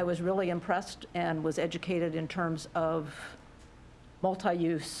 I was really impressed and was educated in terms of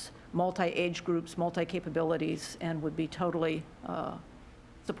multi-use, multi-age groups, multi-capabilities, and would be totally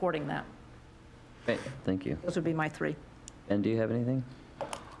supporting that. Great, thank you. Those would be my three. And do you have anything?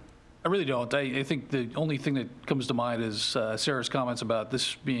 I really don't. I think the only thing that comes to mind is Sarah's comments about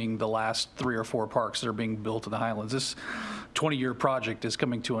this being the last 3 or 4 parks that are being built in the Highlands. This 20-year project is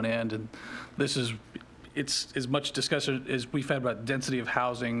coming to an end, and it's as much discussion as we've had about density of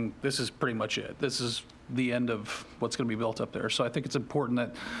housing. This is pretty much it. This is the end of what's going to be built up there. So I think it's important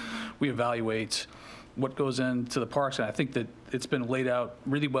that we evaluate what goes into the parks, and I think that it's been laid out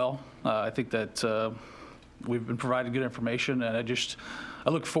really well. I think that we've been provided good information, and I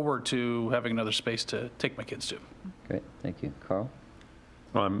look forward to having another space to take my kids to. Great, thank you. Carl?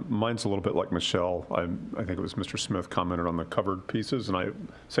 Mine's a little bit like Michelle. I think it was Mr. Smith commented on the covered pieces, and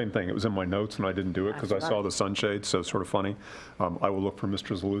same thing. It was in my notes, and I didn't do it because I saw the sunshade, so it's sort of funny. I will look for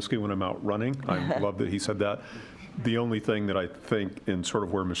Mr. Zalewski when I'm out running. I love that he said that. The only thing that I think, in sort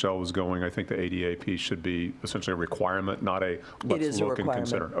of where Michelle was going, I think the ADA piece should be essentially a requirement, not a let's look and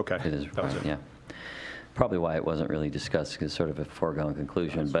consider. Okay. It is a requirement, yeah. Probably why it wasn't really discussed, because sort of a foregone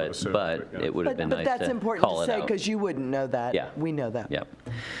conclusion, but it would have been nice to call it out. But that's important to say, because you wouldn't know that. Yeah. We know that. Yeah.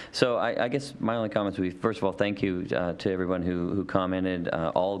 So I guess my only comments would be, first of all, thank you to everyone who commented.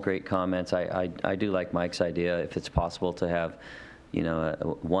 All great comments. I do like Mike's idea, if it's possible to have, you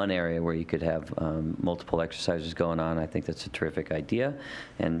know, one area where you could have multiple exercises going on. I think that's a terrific idea,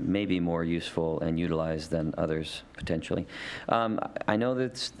 and maybe more useful and utilized than others potentially. I know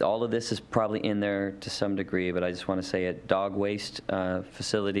that all of this is probably in there to some degree, but I just want to say it: dog waste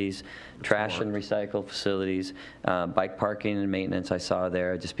facilities, trash and recycle facilities, bike parking and maintenance I saw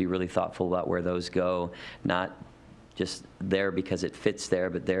there. Just be really thoughtful about where those go, not just there because it fits there,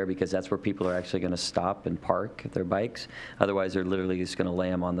 but there because that's where people are actually going to stop and park their bikes. Otherwise, they're literally just going to lay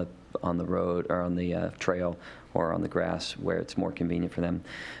them on the road or on the trail or on the grass where it's more convenient for them.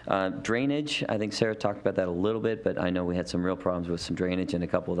 Drainage, I think Sarah talked about that a little bit, but I know we had some real problems with some drainage in a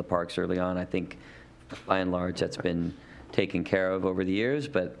couple of the parks early on. I think by and large that's been taken care of over the years,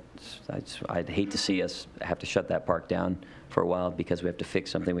 but I'd hate to see us have to shut that park down for a while because we have to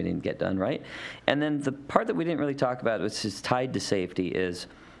fix something we didn't get done right. And then the part that we didn't really talk about, which is tied to safety, is,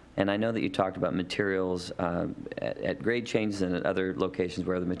 and I know that you talked about materials at grade changes and at other locations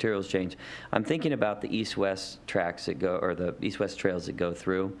where the materials change. I'm thinking about the east-west tracks that go, or the east-west trails that go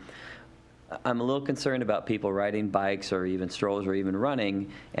through. I'm a little concerned about people riding bikes or even strollers or even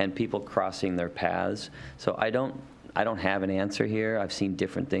running and people crossing their paths. So I don't have an answer here. I've seen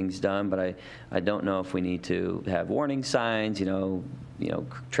different things done, but I don't know if we need to have warning signs, you know,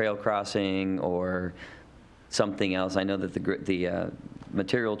 trail crossing or something else. I know that the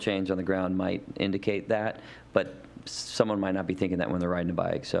material change on the ground might indicate that, but someone might not be thinking that when they're riding a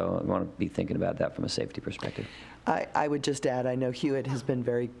bike. So I want to be thinking about that from a safety perspective. I would just add, I know Hewitt has been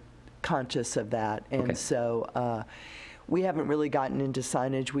very conscious of that, and Okay. so we haven't really gotten into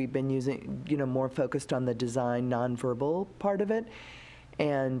signage. We've been using, more focused on the design, nonverbal part of it.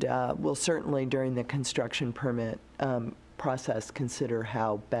 And we'll certainly, during the construction permit process, consider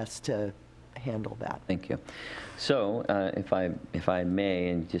how best to handle that. Thank you. So if I may,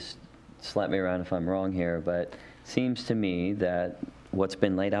 and just slap me around if I'm wrong here, but it seems to me that what's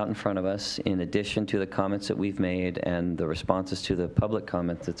been laid out in front of us, in addition to the comments that we've made and the responses to the public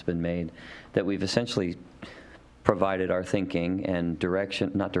comment that's been made, that we've essentially provided our thinking and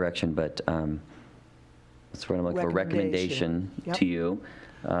direction, not direction, but that's what I'm looking for, recommendation Yep. to you.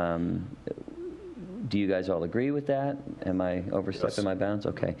 Do you guys all agree with that? Am I overstepping my bounds?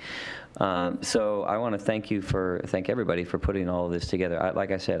 Okay. So I want to thank everybody for putting all of this together.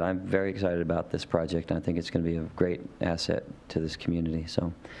 Like I said, I'm very excited about this project, and I think it's going to be a great asset to this community.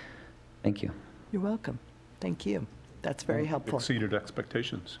 So thank you. You're welcome. Thank you. That's very helpful. Exceeded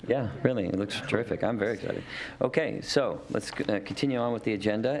expectations. Yeah, really, it looks terrific. I'm very excited. Okay, so let's continue on with the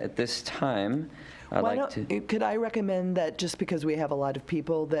agenda. At this time, I'd like to... Could I recommend that, just because we have a lot of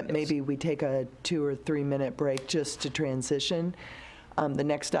people, that maybe we take a 2 or 3 minute break just to transition? The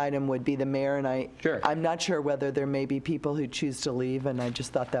next item would be the mayor, and Sure. I'm not sure whether there may be people who choose to leave, and I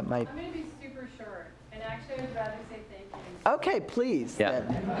just thought that might... I'm going to be super short, and actually I would rather say thank you. Okay, please. Yeah,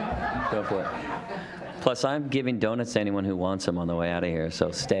 then. go for it. Plus, I'm giving donuts to anyone who wants them on the way out of here, so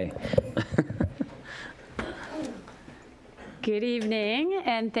stay. Good evening,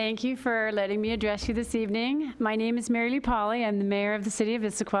 and thank you for letting me address you this evening. My name is Mary Lee Pauley. I'm the mayor of the city of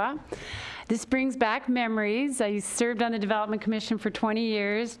Issaquah. This brings back memories. I served on the Development Commission for 20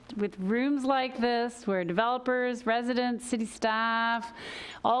 years with rooms like this where developers, residents, city staff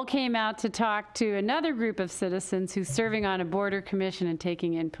all came out to talk to another group of citizens who's serving on a border commission and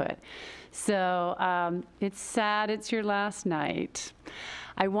taking input. So it's sad it's your last night.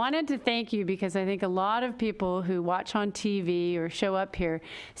 I wanted to thank you because I think a lot of people who watch on TV or show up here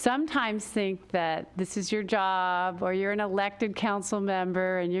sometimes think that this is your job or you're an elected council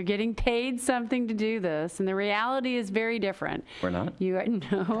member and you're getting paid something to do this. And the reality is very different. We're not? You are,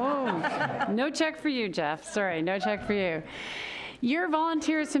 no, no check for you, Jeff. Sorry, no check for you. You're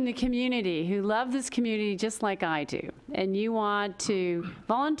volunteers from the community who love this community just like I do. And you want to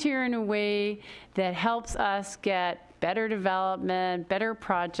volunteer in a way that helps us get better development, better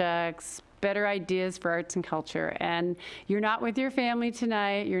projects, better ideas for arts and culture. And you're not with your family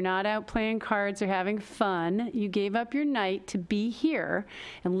tonight, you're not out playing cards or having fun. You gave up your night to be here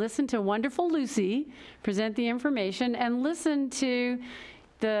and listen to wonderful Lucy present the information and listen to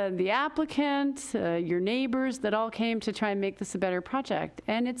the applicant, your neighbors that all came to try and make this a better project,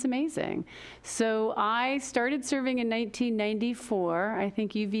 and it's amazing. So I started serving in 1994. I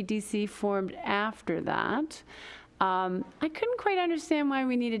think UVDC formed after that. I couldn't quite understand why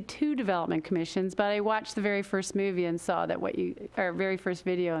we needed 2 development commissions, but I watched the very first movie and saw that very first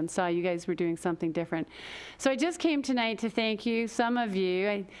video and saw you guys were doing something different. So I just came tonight to thank you, some of you.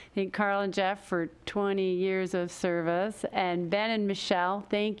 I thank Carl and Jeff for 20 years of service, and Ben and Michelle,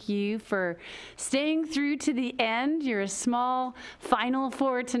 thank you for staying through to the end. You're a small Final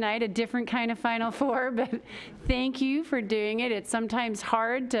Four tonight, a different kind of Final Four, but thank you for doing it. It's sometimes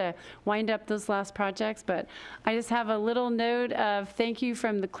hard to wind up those last projects, but I just have a little note of thank you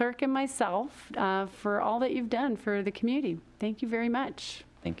from the clerk and myself for all that you've done for the community. Thank you very much.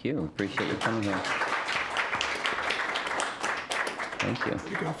 Thank you. Appreciate you coming here. Thank you.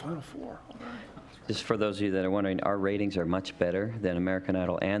 You go Final Four. Just for those of you that are wondering, our ratings are much better than American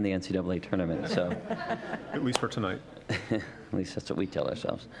Idol and the NCAA tournament, so. At least for tonight. At least that's what we tell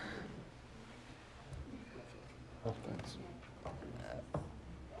ourselves. Oh, thanks.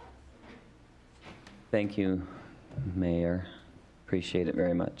 Thank you, Mayor. Appreciate it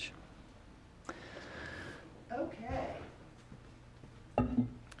very much. Okay.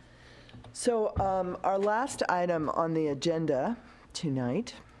 So our last item on the agenda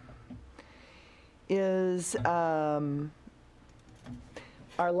tonight is our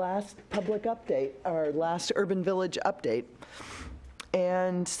last public update, our last Urban Village update.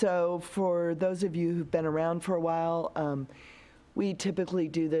 And so for those of you who've been around for a while, we typically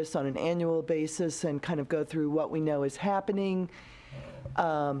do this on an annual basis and kind of go through what we know is happening,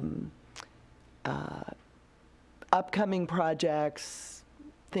 upcoming projects,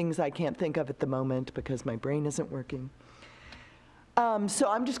 things I can't think of at the moment because my brain isn't working. So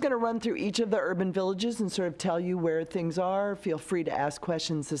I'm just going to run through each of the urban villages and sort of tell you where things are. Feel free to ask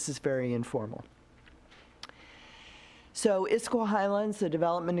questions. This is very informal. So Issaquah Highlands, the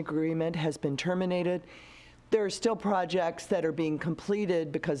development agreement has been terminated. There are still projects that are being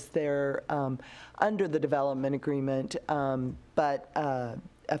completed because they're under the development agreement, but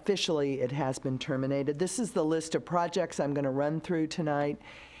officially it has been terminated. This is the list of projects I'm going to run through tonight.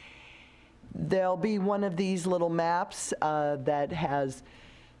 There'll be one of these little maps that has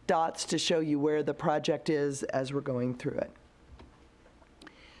dots to show you where the project is as we're going through it.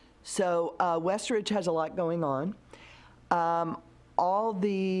 So Westridge has a lot going on. All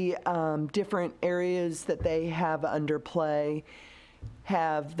the different areas that they have under play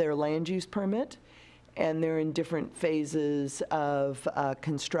have their land use permit, and they're in different phases of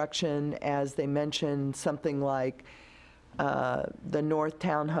construction. As they mentioned, something like the North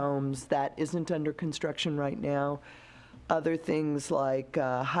Townhomes, that isn't under construction right now. Other things like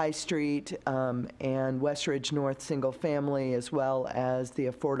High Street and Westridge North Single Family, as well as the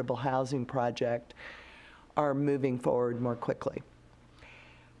affordable housing project, are moving forward more quickly.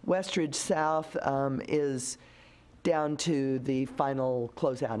 Westridge South is down to the final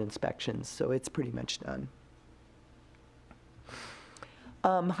closeout inspections, so it's pretty much done.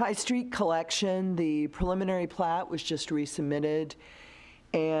 High Street Collection, the preliminary plat was just resubmitted,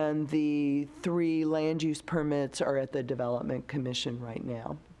 and the 3 land use permits are at the Development Commission right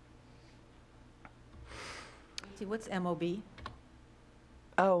now. What's MOB?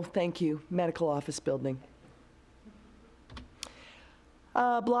 Oh, thank you. Medical Office Building.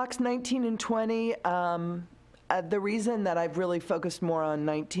 Blocks 19 and 20, the reason that I've really focused more on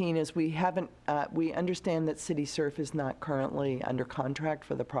 19 is we understand that City Surf is not currently under contract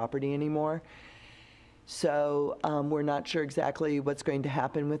for the property anymore. So we're not sure exactly what's going to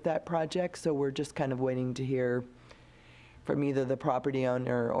happen with that project, so we're just kind of waiting to hear from either the property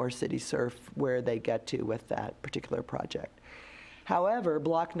owner or City Surf where they get to with that particular project. However,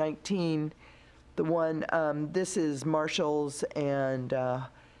 Block 19, the one, this is Marshall's and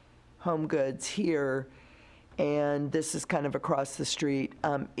Home Goods here, and this is kind of across the street.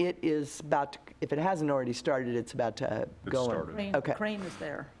 It is about to, if it hasn't already started, it's about to go in. Okay. Crane is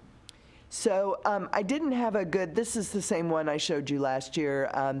there. So I didn't have a good, this is the same one I showed you last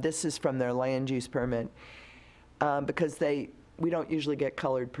year. This is from their land use permit because we don't usually get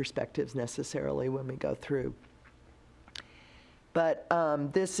colored perspectives necessarily when we go through. But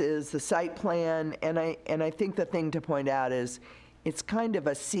this is the site plan, and I think the thing to point out is it's kind of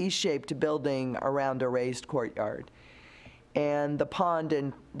a C-shaped building around a raised courtyard. And the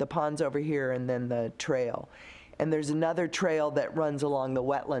pond's over here and then the trail. And there's another trail that runs along the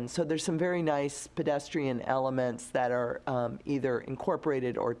wetlands. So there's some very nice pedestrian elements that are either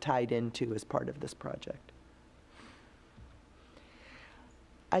incorporated or tied into as part of this project.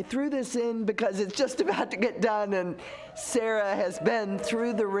 I threw this in because it's just about to get done, and Sarah has been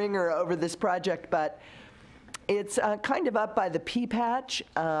through the ringer over this project, but it's kind of up by the pea patch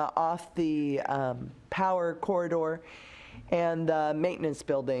off the power corridor, and the maintenance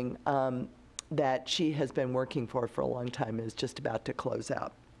building that she has been working for a long time is just about to close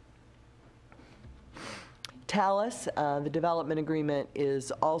out. Talus, the development agreement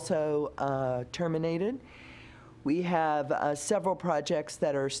is also terminated. We have several projects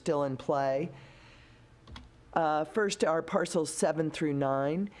that are still in play. First are parcels 7 through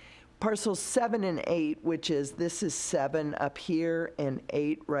 9. Parcels 7 and 8, which is, this is 7 up here and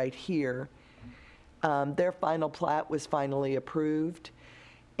 8 right here. Their final plat was finally approved.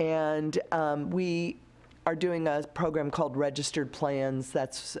 And we are doing a program called Registered Plans.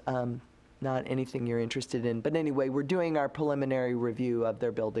 That's not anything you're interested in. But anyway, we're doing our preliminary review of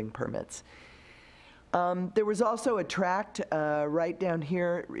their building permits. There was also a tract right down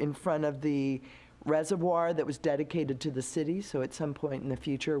here in front of the reservoir that was dedicated to the city, so at some point in the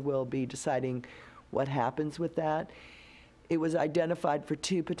future we'll be deciding what happens with that. It was identified for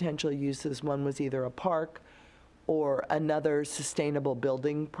 2 potential uses. One was either a park or another sustainable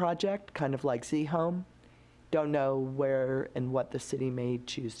building project, kind of like Z-Home. Don't know where and what the city may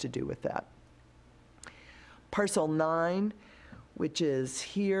choose to do with that. Parcel 9, which is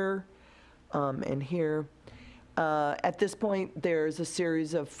here, and here. At this point, there's a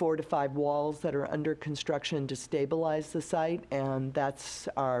series of 4 to 5 walls that are under construction to stabilize the site, and that's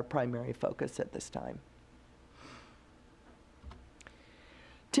our primary focus at this time.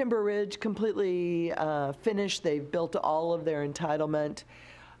 Timber Ridge, completely finished. They've built all of their entitlement.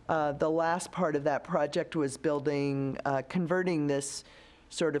 The last part of that project was building, converting this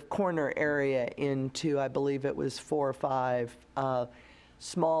sort of corner area into, I believe it was 4 or 5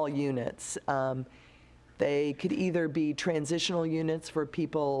 small units. They could either be transitional units for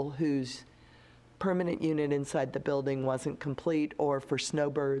people whose permanent unit inside the building wasn't complete, or for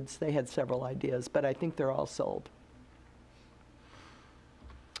snowbirds. They had several ideas, but I think they're all sold.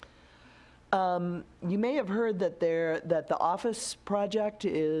 You may have heard that the office project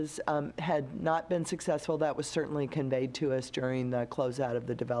had not been successful. That was certainly conveyed to us during the closeout of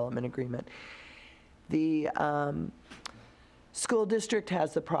the development agreement. The school district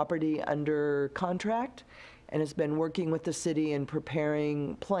has the property under contract and has been working with the city in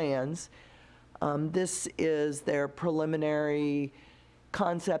preparing plans. This is their preliminary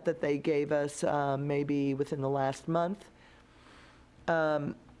concept that they gave us maybe within the last month.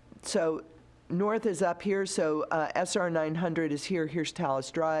 So north is up here, so SR 900 is here. Here's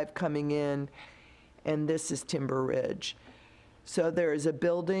Talus Drive coming in, and this is Timber Ridge. So there is a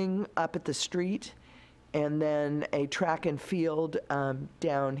building up at the street, and then a track and field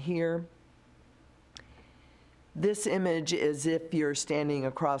down here. This image is if you're standing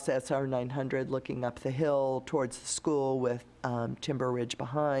across SR 900 looking up the hill towards the school with Timber Ridge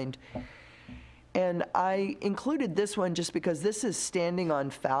behind. And I included this one just because this is standing on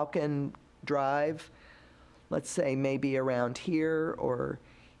Falcon Drive, let's say maybe around here or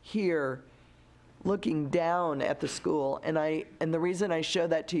here, looking down at the school. And the reason I show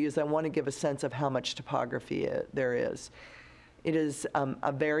that to you is I want to give a sense of how much topography there is. It is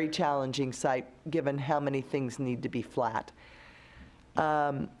a very challenging site given how many things need to be flat,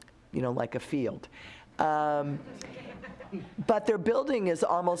 you know, like a field. But their building is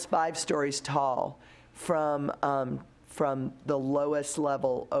almost 5 stories tall from the lowest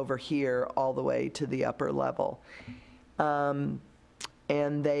level over here all the way to the upper level. And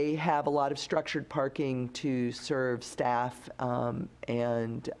they have a lot of structured parking to serve staff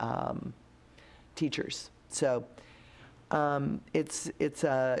and teachers. So and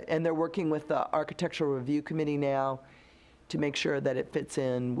they're working with the Architectural Review Committee now to make sure that it fits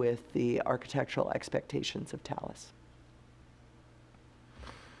in with the architectural expectations of Talus.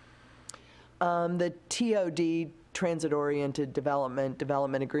 The TOD, Transit-Oriented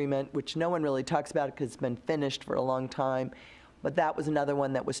Development Agreement, which no one really talks about because it's been finished for a long time, but that was another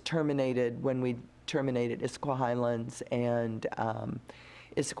one that was terminated when we terminated Issaquah Highlands and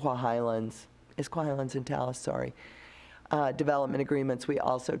Issaquah Highlands and Talus, sorry. Development agreements, we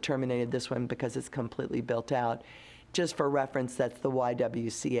also terminated this one because it's completely built out. Just for reference, that's the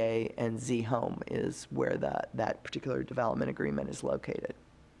YWCA, and Z-Home is where that particular development agreement is located.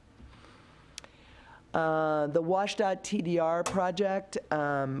 The WashDOT TDR project,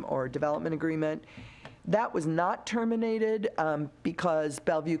 or development agreement, that was not terminated because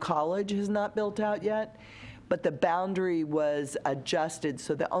Bellevue College has not built out yet, but the boundary was adjusted,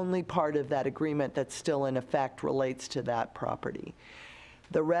 so the only part of that agreement that's still in effect relates to that property.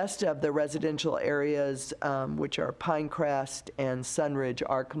 The rest of the residential areas, which are Pinecrest and Sunridge,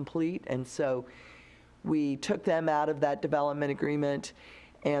 are complete, and so we took them out of that development agreement,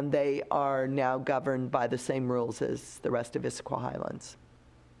 and they are now governed by the same rules as the rest of Issaquah Highlands.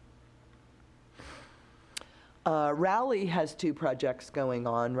 Rowley has 2 projects going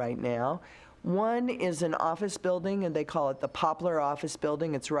on right now. One is an office building, and they call it the Poplar Office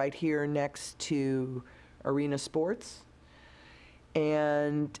Building. It's right here next to Arena Sports.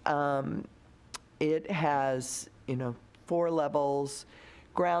 And it has, 4 levels.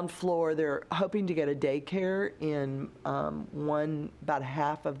 Ground floor, they're hoping to get a daycare in about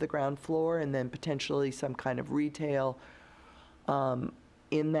half of the ground floor, and then potentially some kind of retail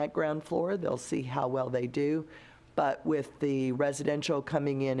in that ground floor. They'll see how well they do. But with the residential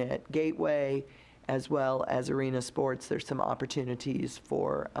coming in at Gateway as well as Arena Sports, there's some opportunities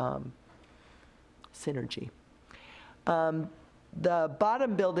for synergy. The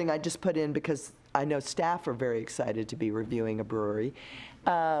bottom building I just put in because I know staff are very excited to be reviewing a brewery.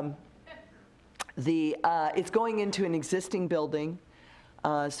 It's going into an existing building,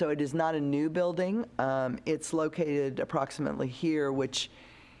 so it is not a new building. It's located approximately here, which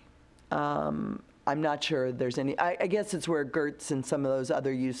I'm not sure there's any, I guess it's where Gertz and some of those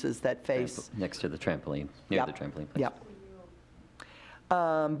other uses that face. Next to the trampoline, near the trampoline place. Yep.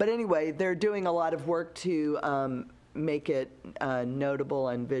 But anyway, they're doing a lot of work to make it notable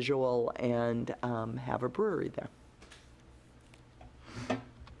and visual and have a brewery there.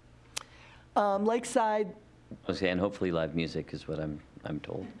 Lakeside. Okay, and hopefully live music is what I'm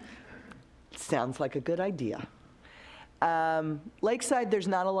told. Sounds like a good idea. Lakeside, there's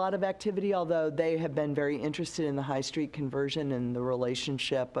not a lot of activity, although they have been very interested in the High Street conversion and the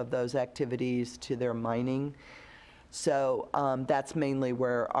relationship of those activities to their mining. So that's mainly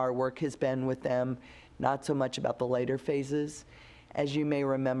where our work has been with them, not so much about the later phases. As you may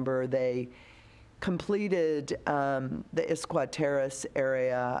remember, they completed the Issaquah Terrace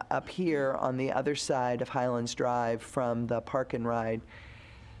area up here on the other side of Highlands Drive from the Park and Ride.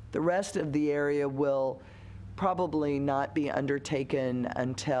 The rest of the area will probably not be undertaken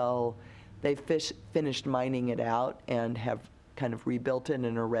until they've finished mining it out and have kind of rebuilt it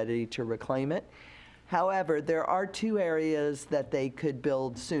and are ready to reclaim it. However, there are 2 areas that they could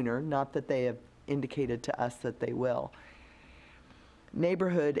build sooner, not that they have indicated to us that they will.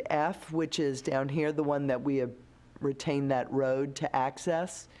 Neighborhood F, which is down here, the one that we have retained that road to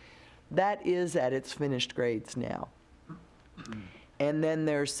access, that is at its finished grades now. And then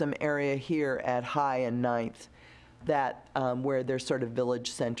there's some area here at High and 9th that where their sort of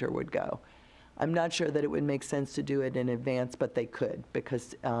village center would go. I'm not sure that it would make sense to do it in advance, but they could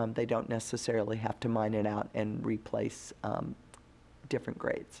because they don't necessarily have to mine it out and replace different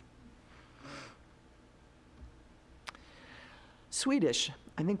grades. Swedish,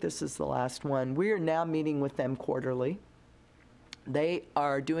 I think this is the last one. We are now meeting with them quarterly. They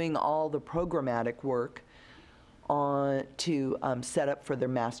are doing all the programmatic work to set up for their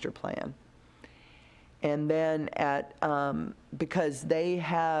master plan. And then because they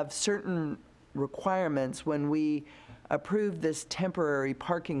have certain requirements when we approved this temporary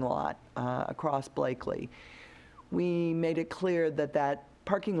parking lot across Blakely, we made it clear that that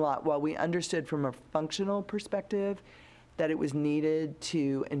parking lot, while we understood from a functional perspective that it was needed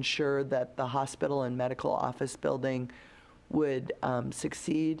to ensure that the hospital and medical office building would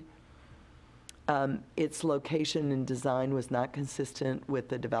succeed, its location and design was not consistent with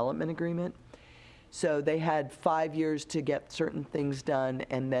the development agreement. So they had 5 years to get certain things done,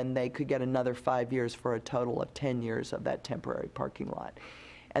 and then they could get another 5 years for a total of 10 years of that temporary parking lot.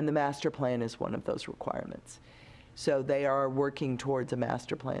 And the master plan is one of those requirements. So they are working towards a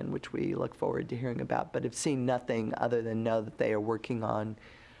master plan, which we look forward to hearing about, but have seen nothing other than know that they are working on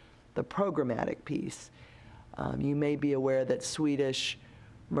the programmatic piece. You may be aware that Swedish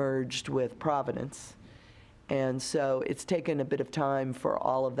merged with Providence. And so it's taken a bit of time for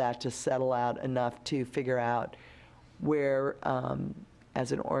all of that to settle out enough to figure out where,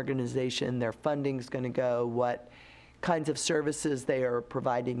 as an organization, their funding's going to go, what kinds of services they are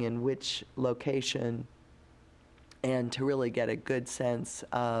providing in which location, and to really get a good sense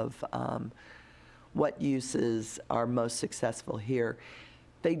of what uses are most successful here.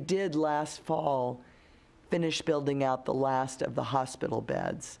 They did last fall finish building out the last of the hospital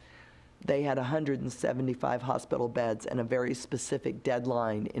beds. They had 175 hospital beds and a very specific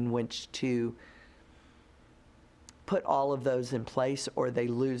deadline in which to put all of those in place or they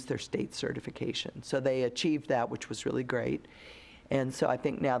lose their state certification. So they achieved that, which was really great. And so I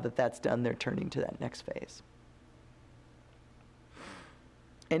think now that that's done, they're turning to that next phase.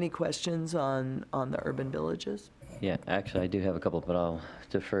 Any questions on the urban villages? Yeah, actually, I do have a couple, but I'll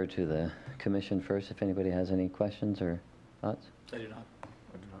defer to the commission first if anybody has any questions or thoughts. I do not.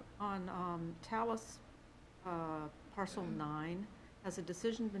 On Talus parcel 9, has a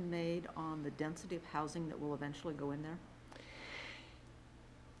decision been made on the density of housing that will eventually go in there?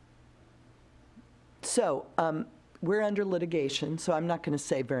 So we're under litigation, so I'm not going to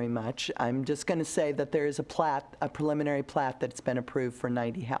say very much. I'm just going to say that there is a preliminary plat that's been approved for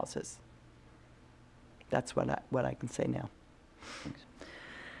 90 houses. That's what I can say now. Thanks.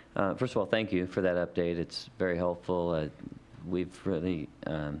 First of all, thank you for that update. It's very helpful. We've really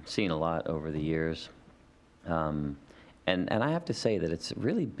seen a lot over the years. And I have to say that it's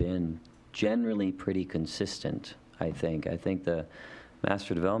really been generally pretty consistent, I think. I think the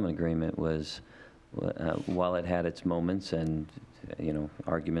Master Development Agreement was, while it had its moments and,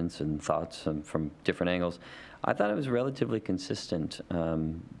 arguments and thoughts from different angles, I thought it was relatively consistent.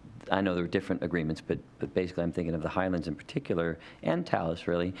 I know there were different agreements, but basically I'm thinking of the Highlands in particular, and Talus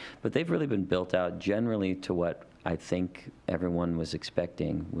really, but they've really been built out generally to what I think everyone was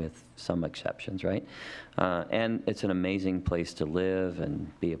expecting, with some exceptions, right? And it's an amazing place to live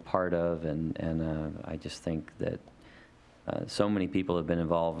and be a part of, and I just think that so many people have been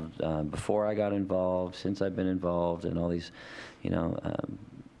involved before I got involved, since I've been involved, and all these,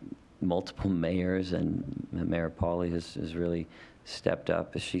 multiple mayors, and Mayor Pauley has really stepped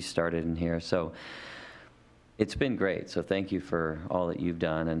up as she started in here. So it's been great. So thank you for all that you've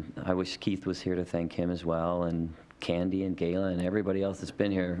done. And I wish Keith was here to thank him as well, and Candy and Gayla and everybody else that's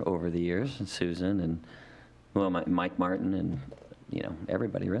been here over the years, and Susan and, well, Mike Martin and,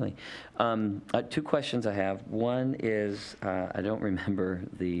 everybody really. 2 questions I have. One is, I don't remember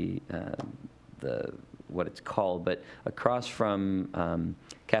the what it's called, but across from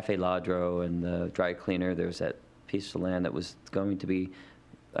Cafe Ladro and the dry cleaner, there's that piece of land that was going to be,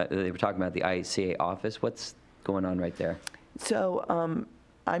 they were talking about the IHCA office. What's going on right there? So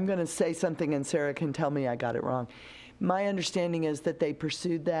I'm going to say something, and Sarah can tell me I got it wrong. My understanding is that they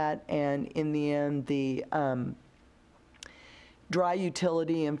pursued that, and in the end, the dry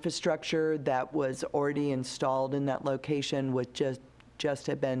utility infrastructure that was already installed in that location would just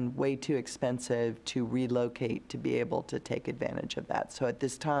have been way too expensive to relocate to be able to take advantage of that. So at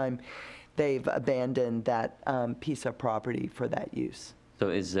this time, they've abandoned that piece of property for that use. So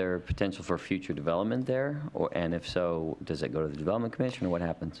is there potential for future development there? And if so, does it go to the Development Commission, or what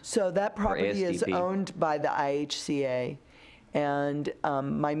happens? So that property is ASDP? owned by the IHCA, and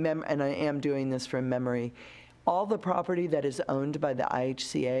and I am doing this from memory. All the property that is owned by the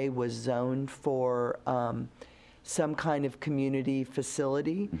IHCA was zoned for some kind of community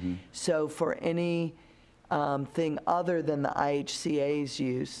facility. Mm-hmm. So for any thing other than the IHCA's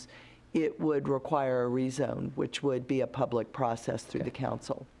use, it would require a rezone, which would be a public process through the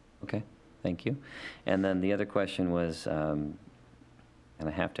council. Okay, thank you. And then the other question was, and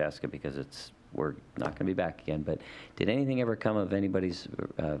I have to ask it because we're not going to be back again, but did anything ever come of anybody's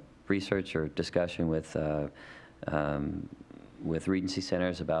research or discussion with Regency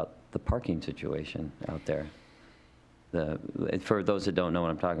Centers about the parking situation out there? For those that don't know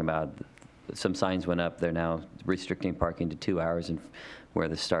what I'm talking about, some signs went up. They're now restricting parking to 2 hours, and where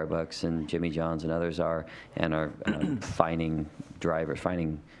the Starbucks and Jimmy John's and others are, and are fining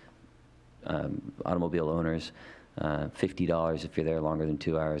automobile owners $50 if you're there longer than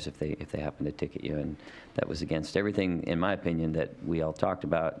 2 hours if they happen to ticket you. And that was against everything, in my opinion, that we all talked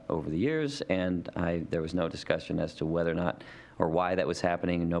about over the years, and there was no discussion as to whether or not or why that was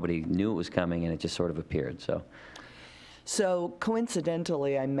happening, and nobody knew it was coming, and it just sort of appeared. So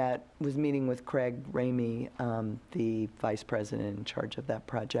coincidentally, I was meeting with Craig Ramey, the vice president in charge of that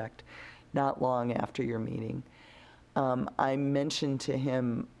project, not long after your meeting. I mentioned to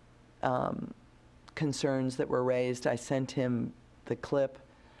him concerns that were raised. I sent him the clip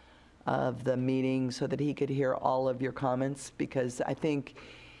of the meeting so that he could hear all of your comments, because I think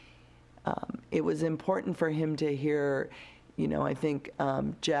it was important for him to hear. I think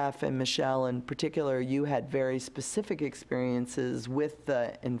Jeff and Michelle in particular, you had very specific experiences with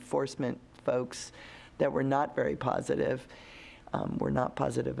the enforcement folks that were not very positive, were not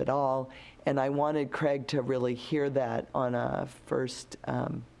positive at all. And I wanted Craig to really hear that on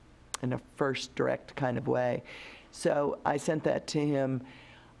in a first direct kind of way. So I sent that to him.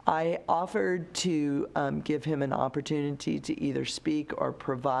 I offered to give him an opportunity to either speak or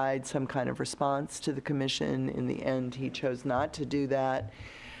provide some kind of response to the commission. In the end, he chose not to do that.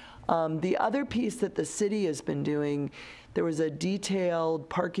 The other piece that the city has been doing, there was a detailed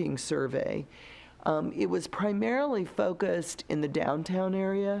parking survey. It was primarily focused in the downtown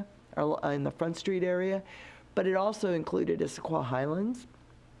area, or in the Front Street area, but it also included Issaquah Highlands.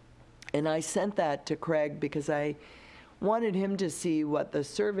 And I sent that to Craig because I wanted him to see what the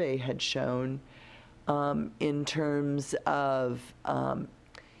survey had shown in terms of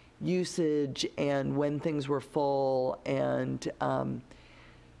usage and when things were full, and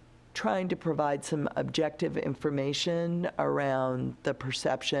trying to provide some objective information around the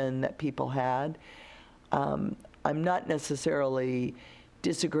perception that people had. I'm not necessarily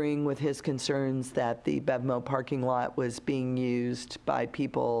disagreeing with his concerns that the Bevmo parking lot was being used by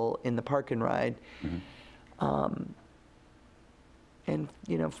people in the park and ride. And,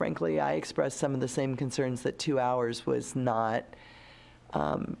 you know, frankly, I expressed some of the same concerns that 2 hours was not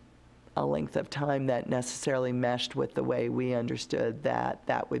a length of time that necessarily meshed with the way we understood that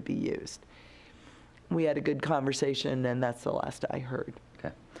that would be used. We had a good conversation, and that's the last I heard.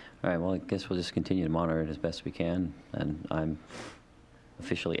 Okay. All right, well, I guess we'll just continue to monitor it as best we can, and I'm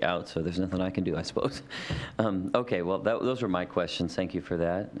officially out, so there's nothing I can do, I suppose. Okay, well, those were my questions. Thank you for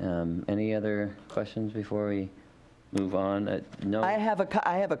that. Any other questions before we move on? No? I have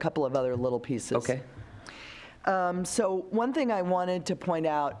a couple of other little pieces. Okay. So one thing I wanted to point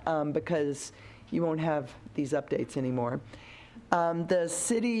out, because you won't have these updates anymore, the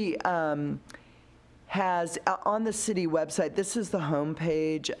city has, on the city website, this is the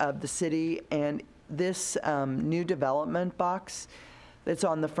homepage of the city, and this new development box that's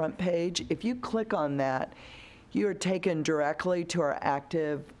on the front page, if you click on that, you are taken directly to our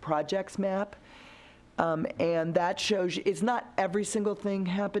active projects map. And that shows you, it's not every single thing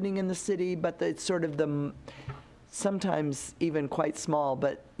happening in the city, but it's sort of the, sometimes even quite small,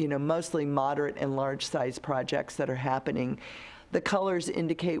 but, you know, mostly moderate and large size projects that are happening. The colors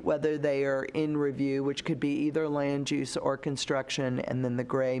indicate whether they are in review, which could be either land use or construction, and then the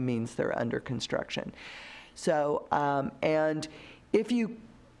gray means they're under construction. So, and if you,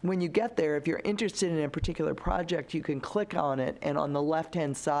 when you get there, if you're interested in a particular project, you can click on it, and on the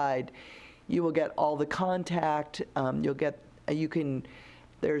left-hand side, you will get all the contact. You'll get,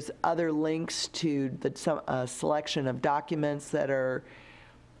 there's other links to the selection of documents that are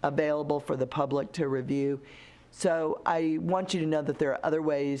available for the public to review. So I want you to know that there are other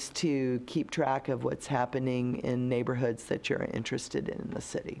ways to keep track of what's happening in neighborhoods that you're interested in the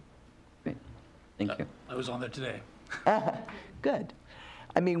city. Great. Thank you. I was on there today. Good.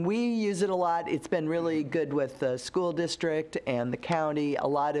 I mean, we use it a lot. It's been really good with the school district and the county. A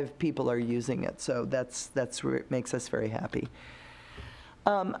lot of people are using it, so that's where it makes us very happy.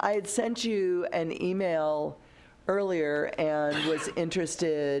 I had sent you an email earlier and was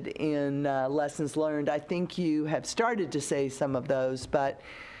interested in lessons learned. I think you have started to say some of those, but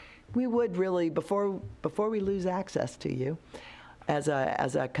we would really, before we lose access to you as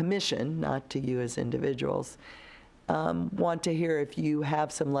a commission, not to you as individuals, want to hear if you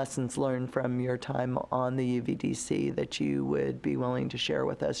have some lessons learned from your time on the UVDC that you would be willing to share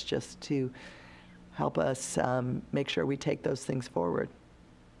with us, just to help us make sure we take those things forward.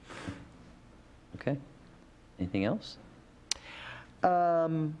 Okay. Anything else? There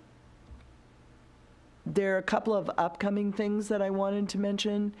are a couple of upcoming things that I wanted to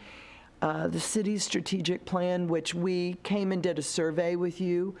mention. The city's strategic plan, which we came and did a survey with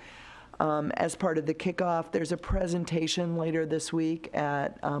you as part of the kickoff. There's a presentation later this week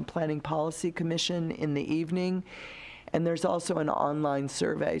at Planning Policy Commission in the evening, and there's also an online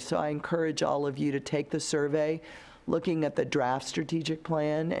survey. So I encourage all of you to take the survey, looking at the draft strategic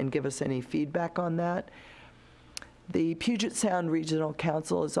plan, and give us any feedback on that. The Puget Sound Regional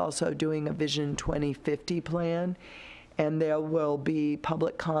Council is also doing a Vision 2050 plan, and there will be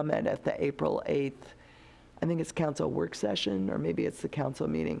public comment at the April 8th, I think it's council work session, or maybe it's the council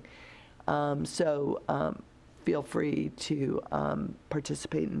meeting. Feel free to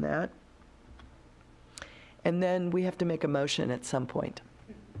participate in that. And then we have to make a motion at some point.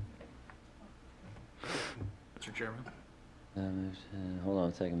 Mr. Chairman. Hold on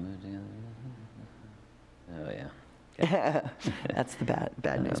a second. Oh, yeah. That's the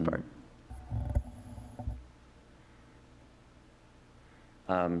bad news part.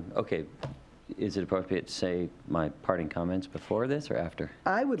 Okay. Is it appropriate to say my parting comments before this or after?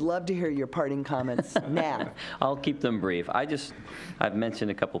 I would love to hear your parting comments now. I'll keep them brief. I've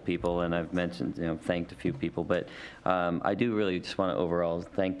mentioned a couple people, and I've mentioned, thanked a few people, but I do really just want to overall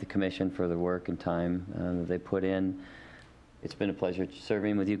thank the commission for the work and time that they put in. It's been a pleasure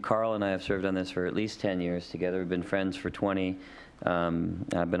serving with you. Carl and I have served on this for at least 10 years together. We've been friends for 20.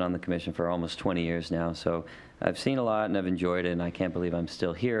 I've been on the commission for almost 20 years now, so I've seen a lot and I've enjoyed it, and I can't believe I'm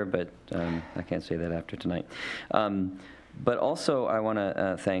still here, but I can't say that after tonight. But also I want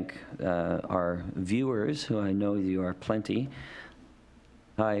to thank our viewers, who I know you are plenty.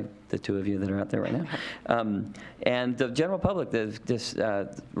 Hi, the two of you that are out there right now. And the general public,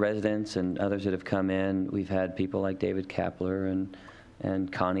 the residents and others that have come in, we've had people like David Kapler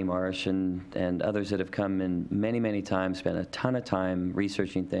and Connie Marsh and others that have come in many, many times, spent a ton of time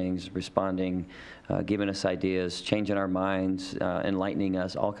researching things, responding, giving us ideas, changing our minds, enlightening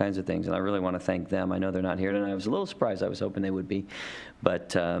us, all kinds of things. And I really want to thank them. I know they're not here tonight. I was a little surprised. I was hoping they would be.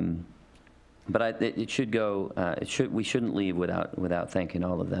 But it should go. We shouldn't leave without thanking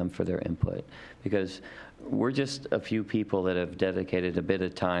all of them for their input, because we're just a few people that have dedicated a bit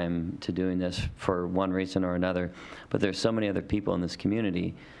of time to doing this for one reason or another. But there's so many other people in this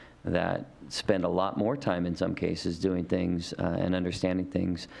community that spend a lot more time in some cases doing things and understanding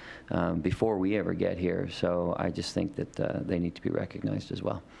things before we ever get here. So I just think that they need to be recognized as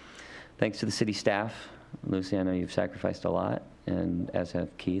well. Thanks to the city staff. Lucy, I know you've sacrificed a lot, and as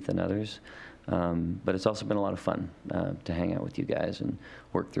have Keith and others. But it's also been a lot of fun to hang out with you guys and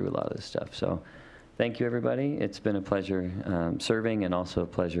work through a lot of this stuff. So thank you, everybody. It's been a pleasure serving, and also a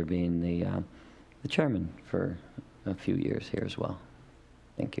pleasure being the chairman for a few years here as well.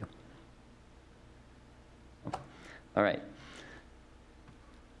 Thank you. All right.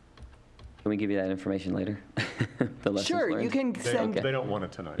 Can we give you that information later? The lessons Sure, learned? you can send. They don't want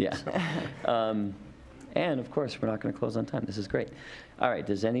it tonight. Yeah. So. And of course, we're not going to close on time. This is great. All right,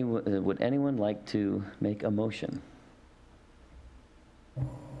 would anyone like to make a motion?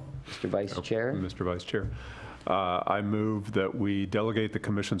 Mr. Vice Chair? Mr. Vice Chair, I move that we delegate the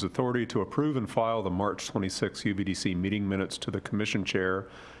commission's authority to approve and file the March 26 UVDC meeting minutes to the commission chair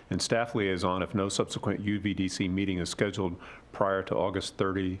and staff liaison if no subsequent UVDC meeting is scheduled prior to August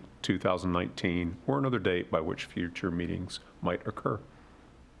 30, 2019, or another date by which future meetings might occur.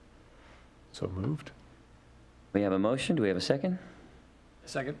 So moved. We have a motion. Do we have a second?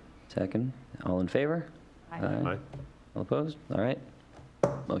 Second. Second. All in favor? Aye. All opposed? All right.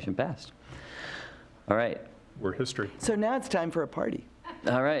 Motion passed. All right. We're history. So now it's time for a party.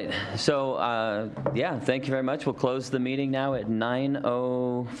 All right. So, yeah, thank you very much. We'll close the meeting now at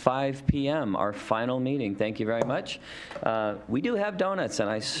 9:05 p.m., our final meeting. Thank you very much. We do have donuts, and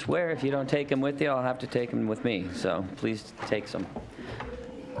I swear if you don't take them with you, I'll have to take them with me. So please take some.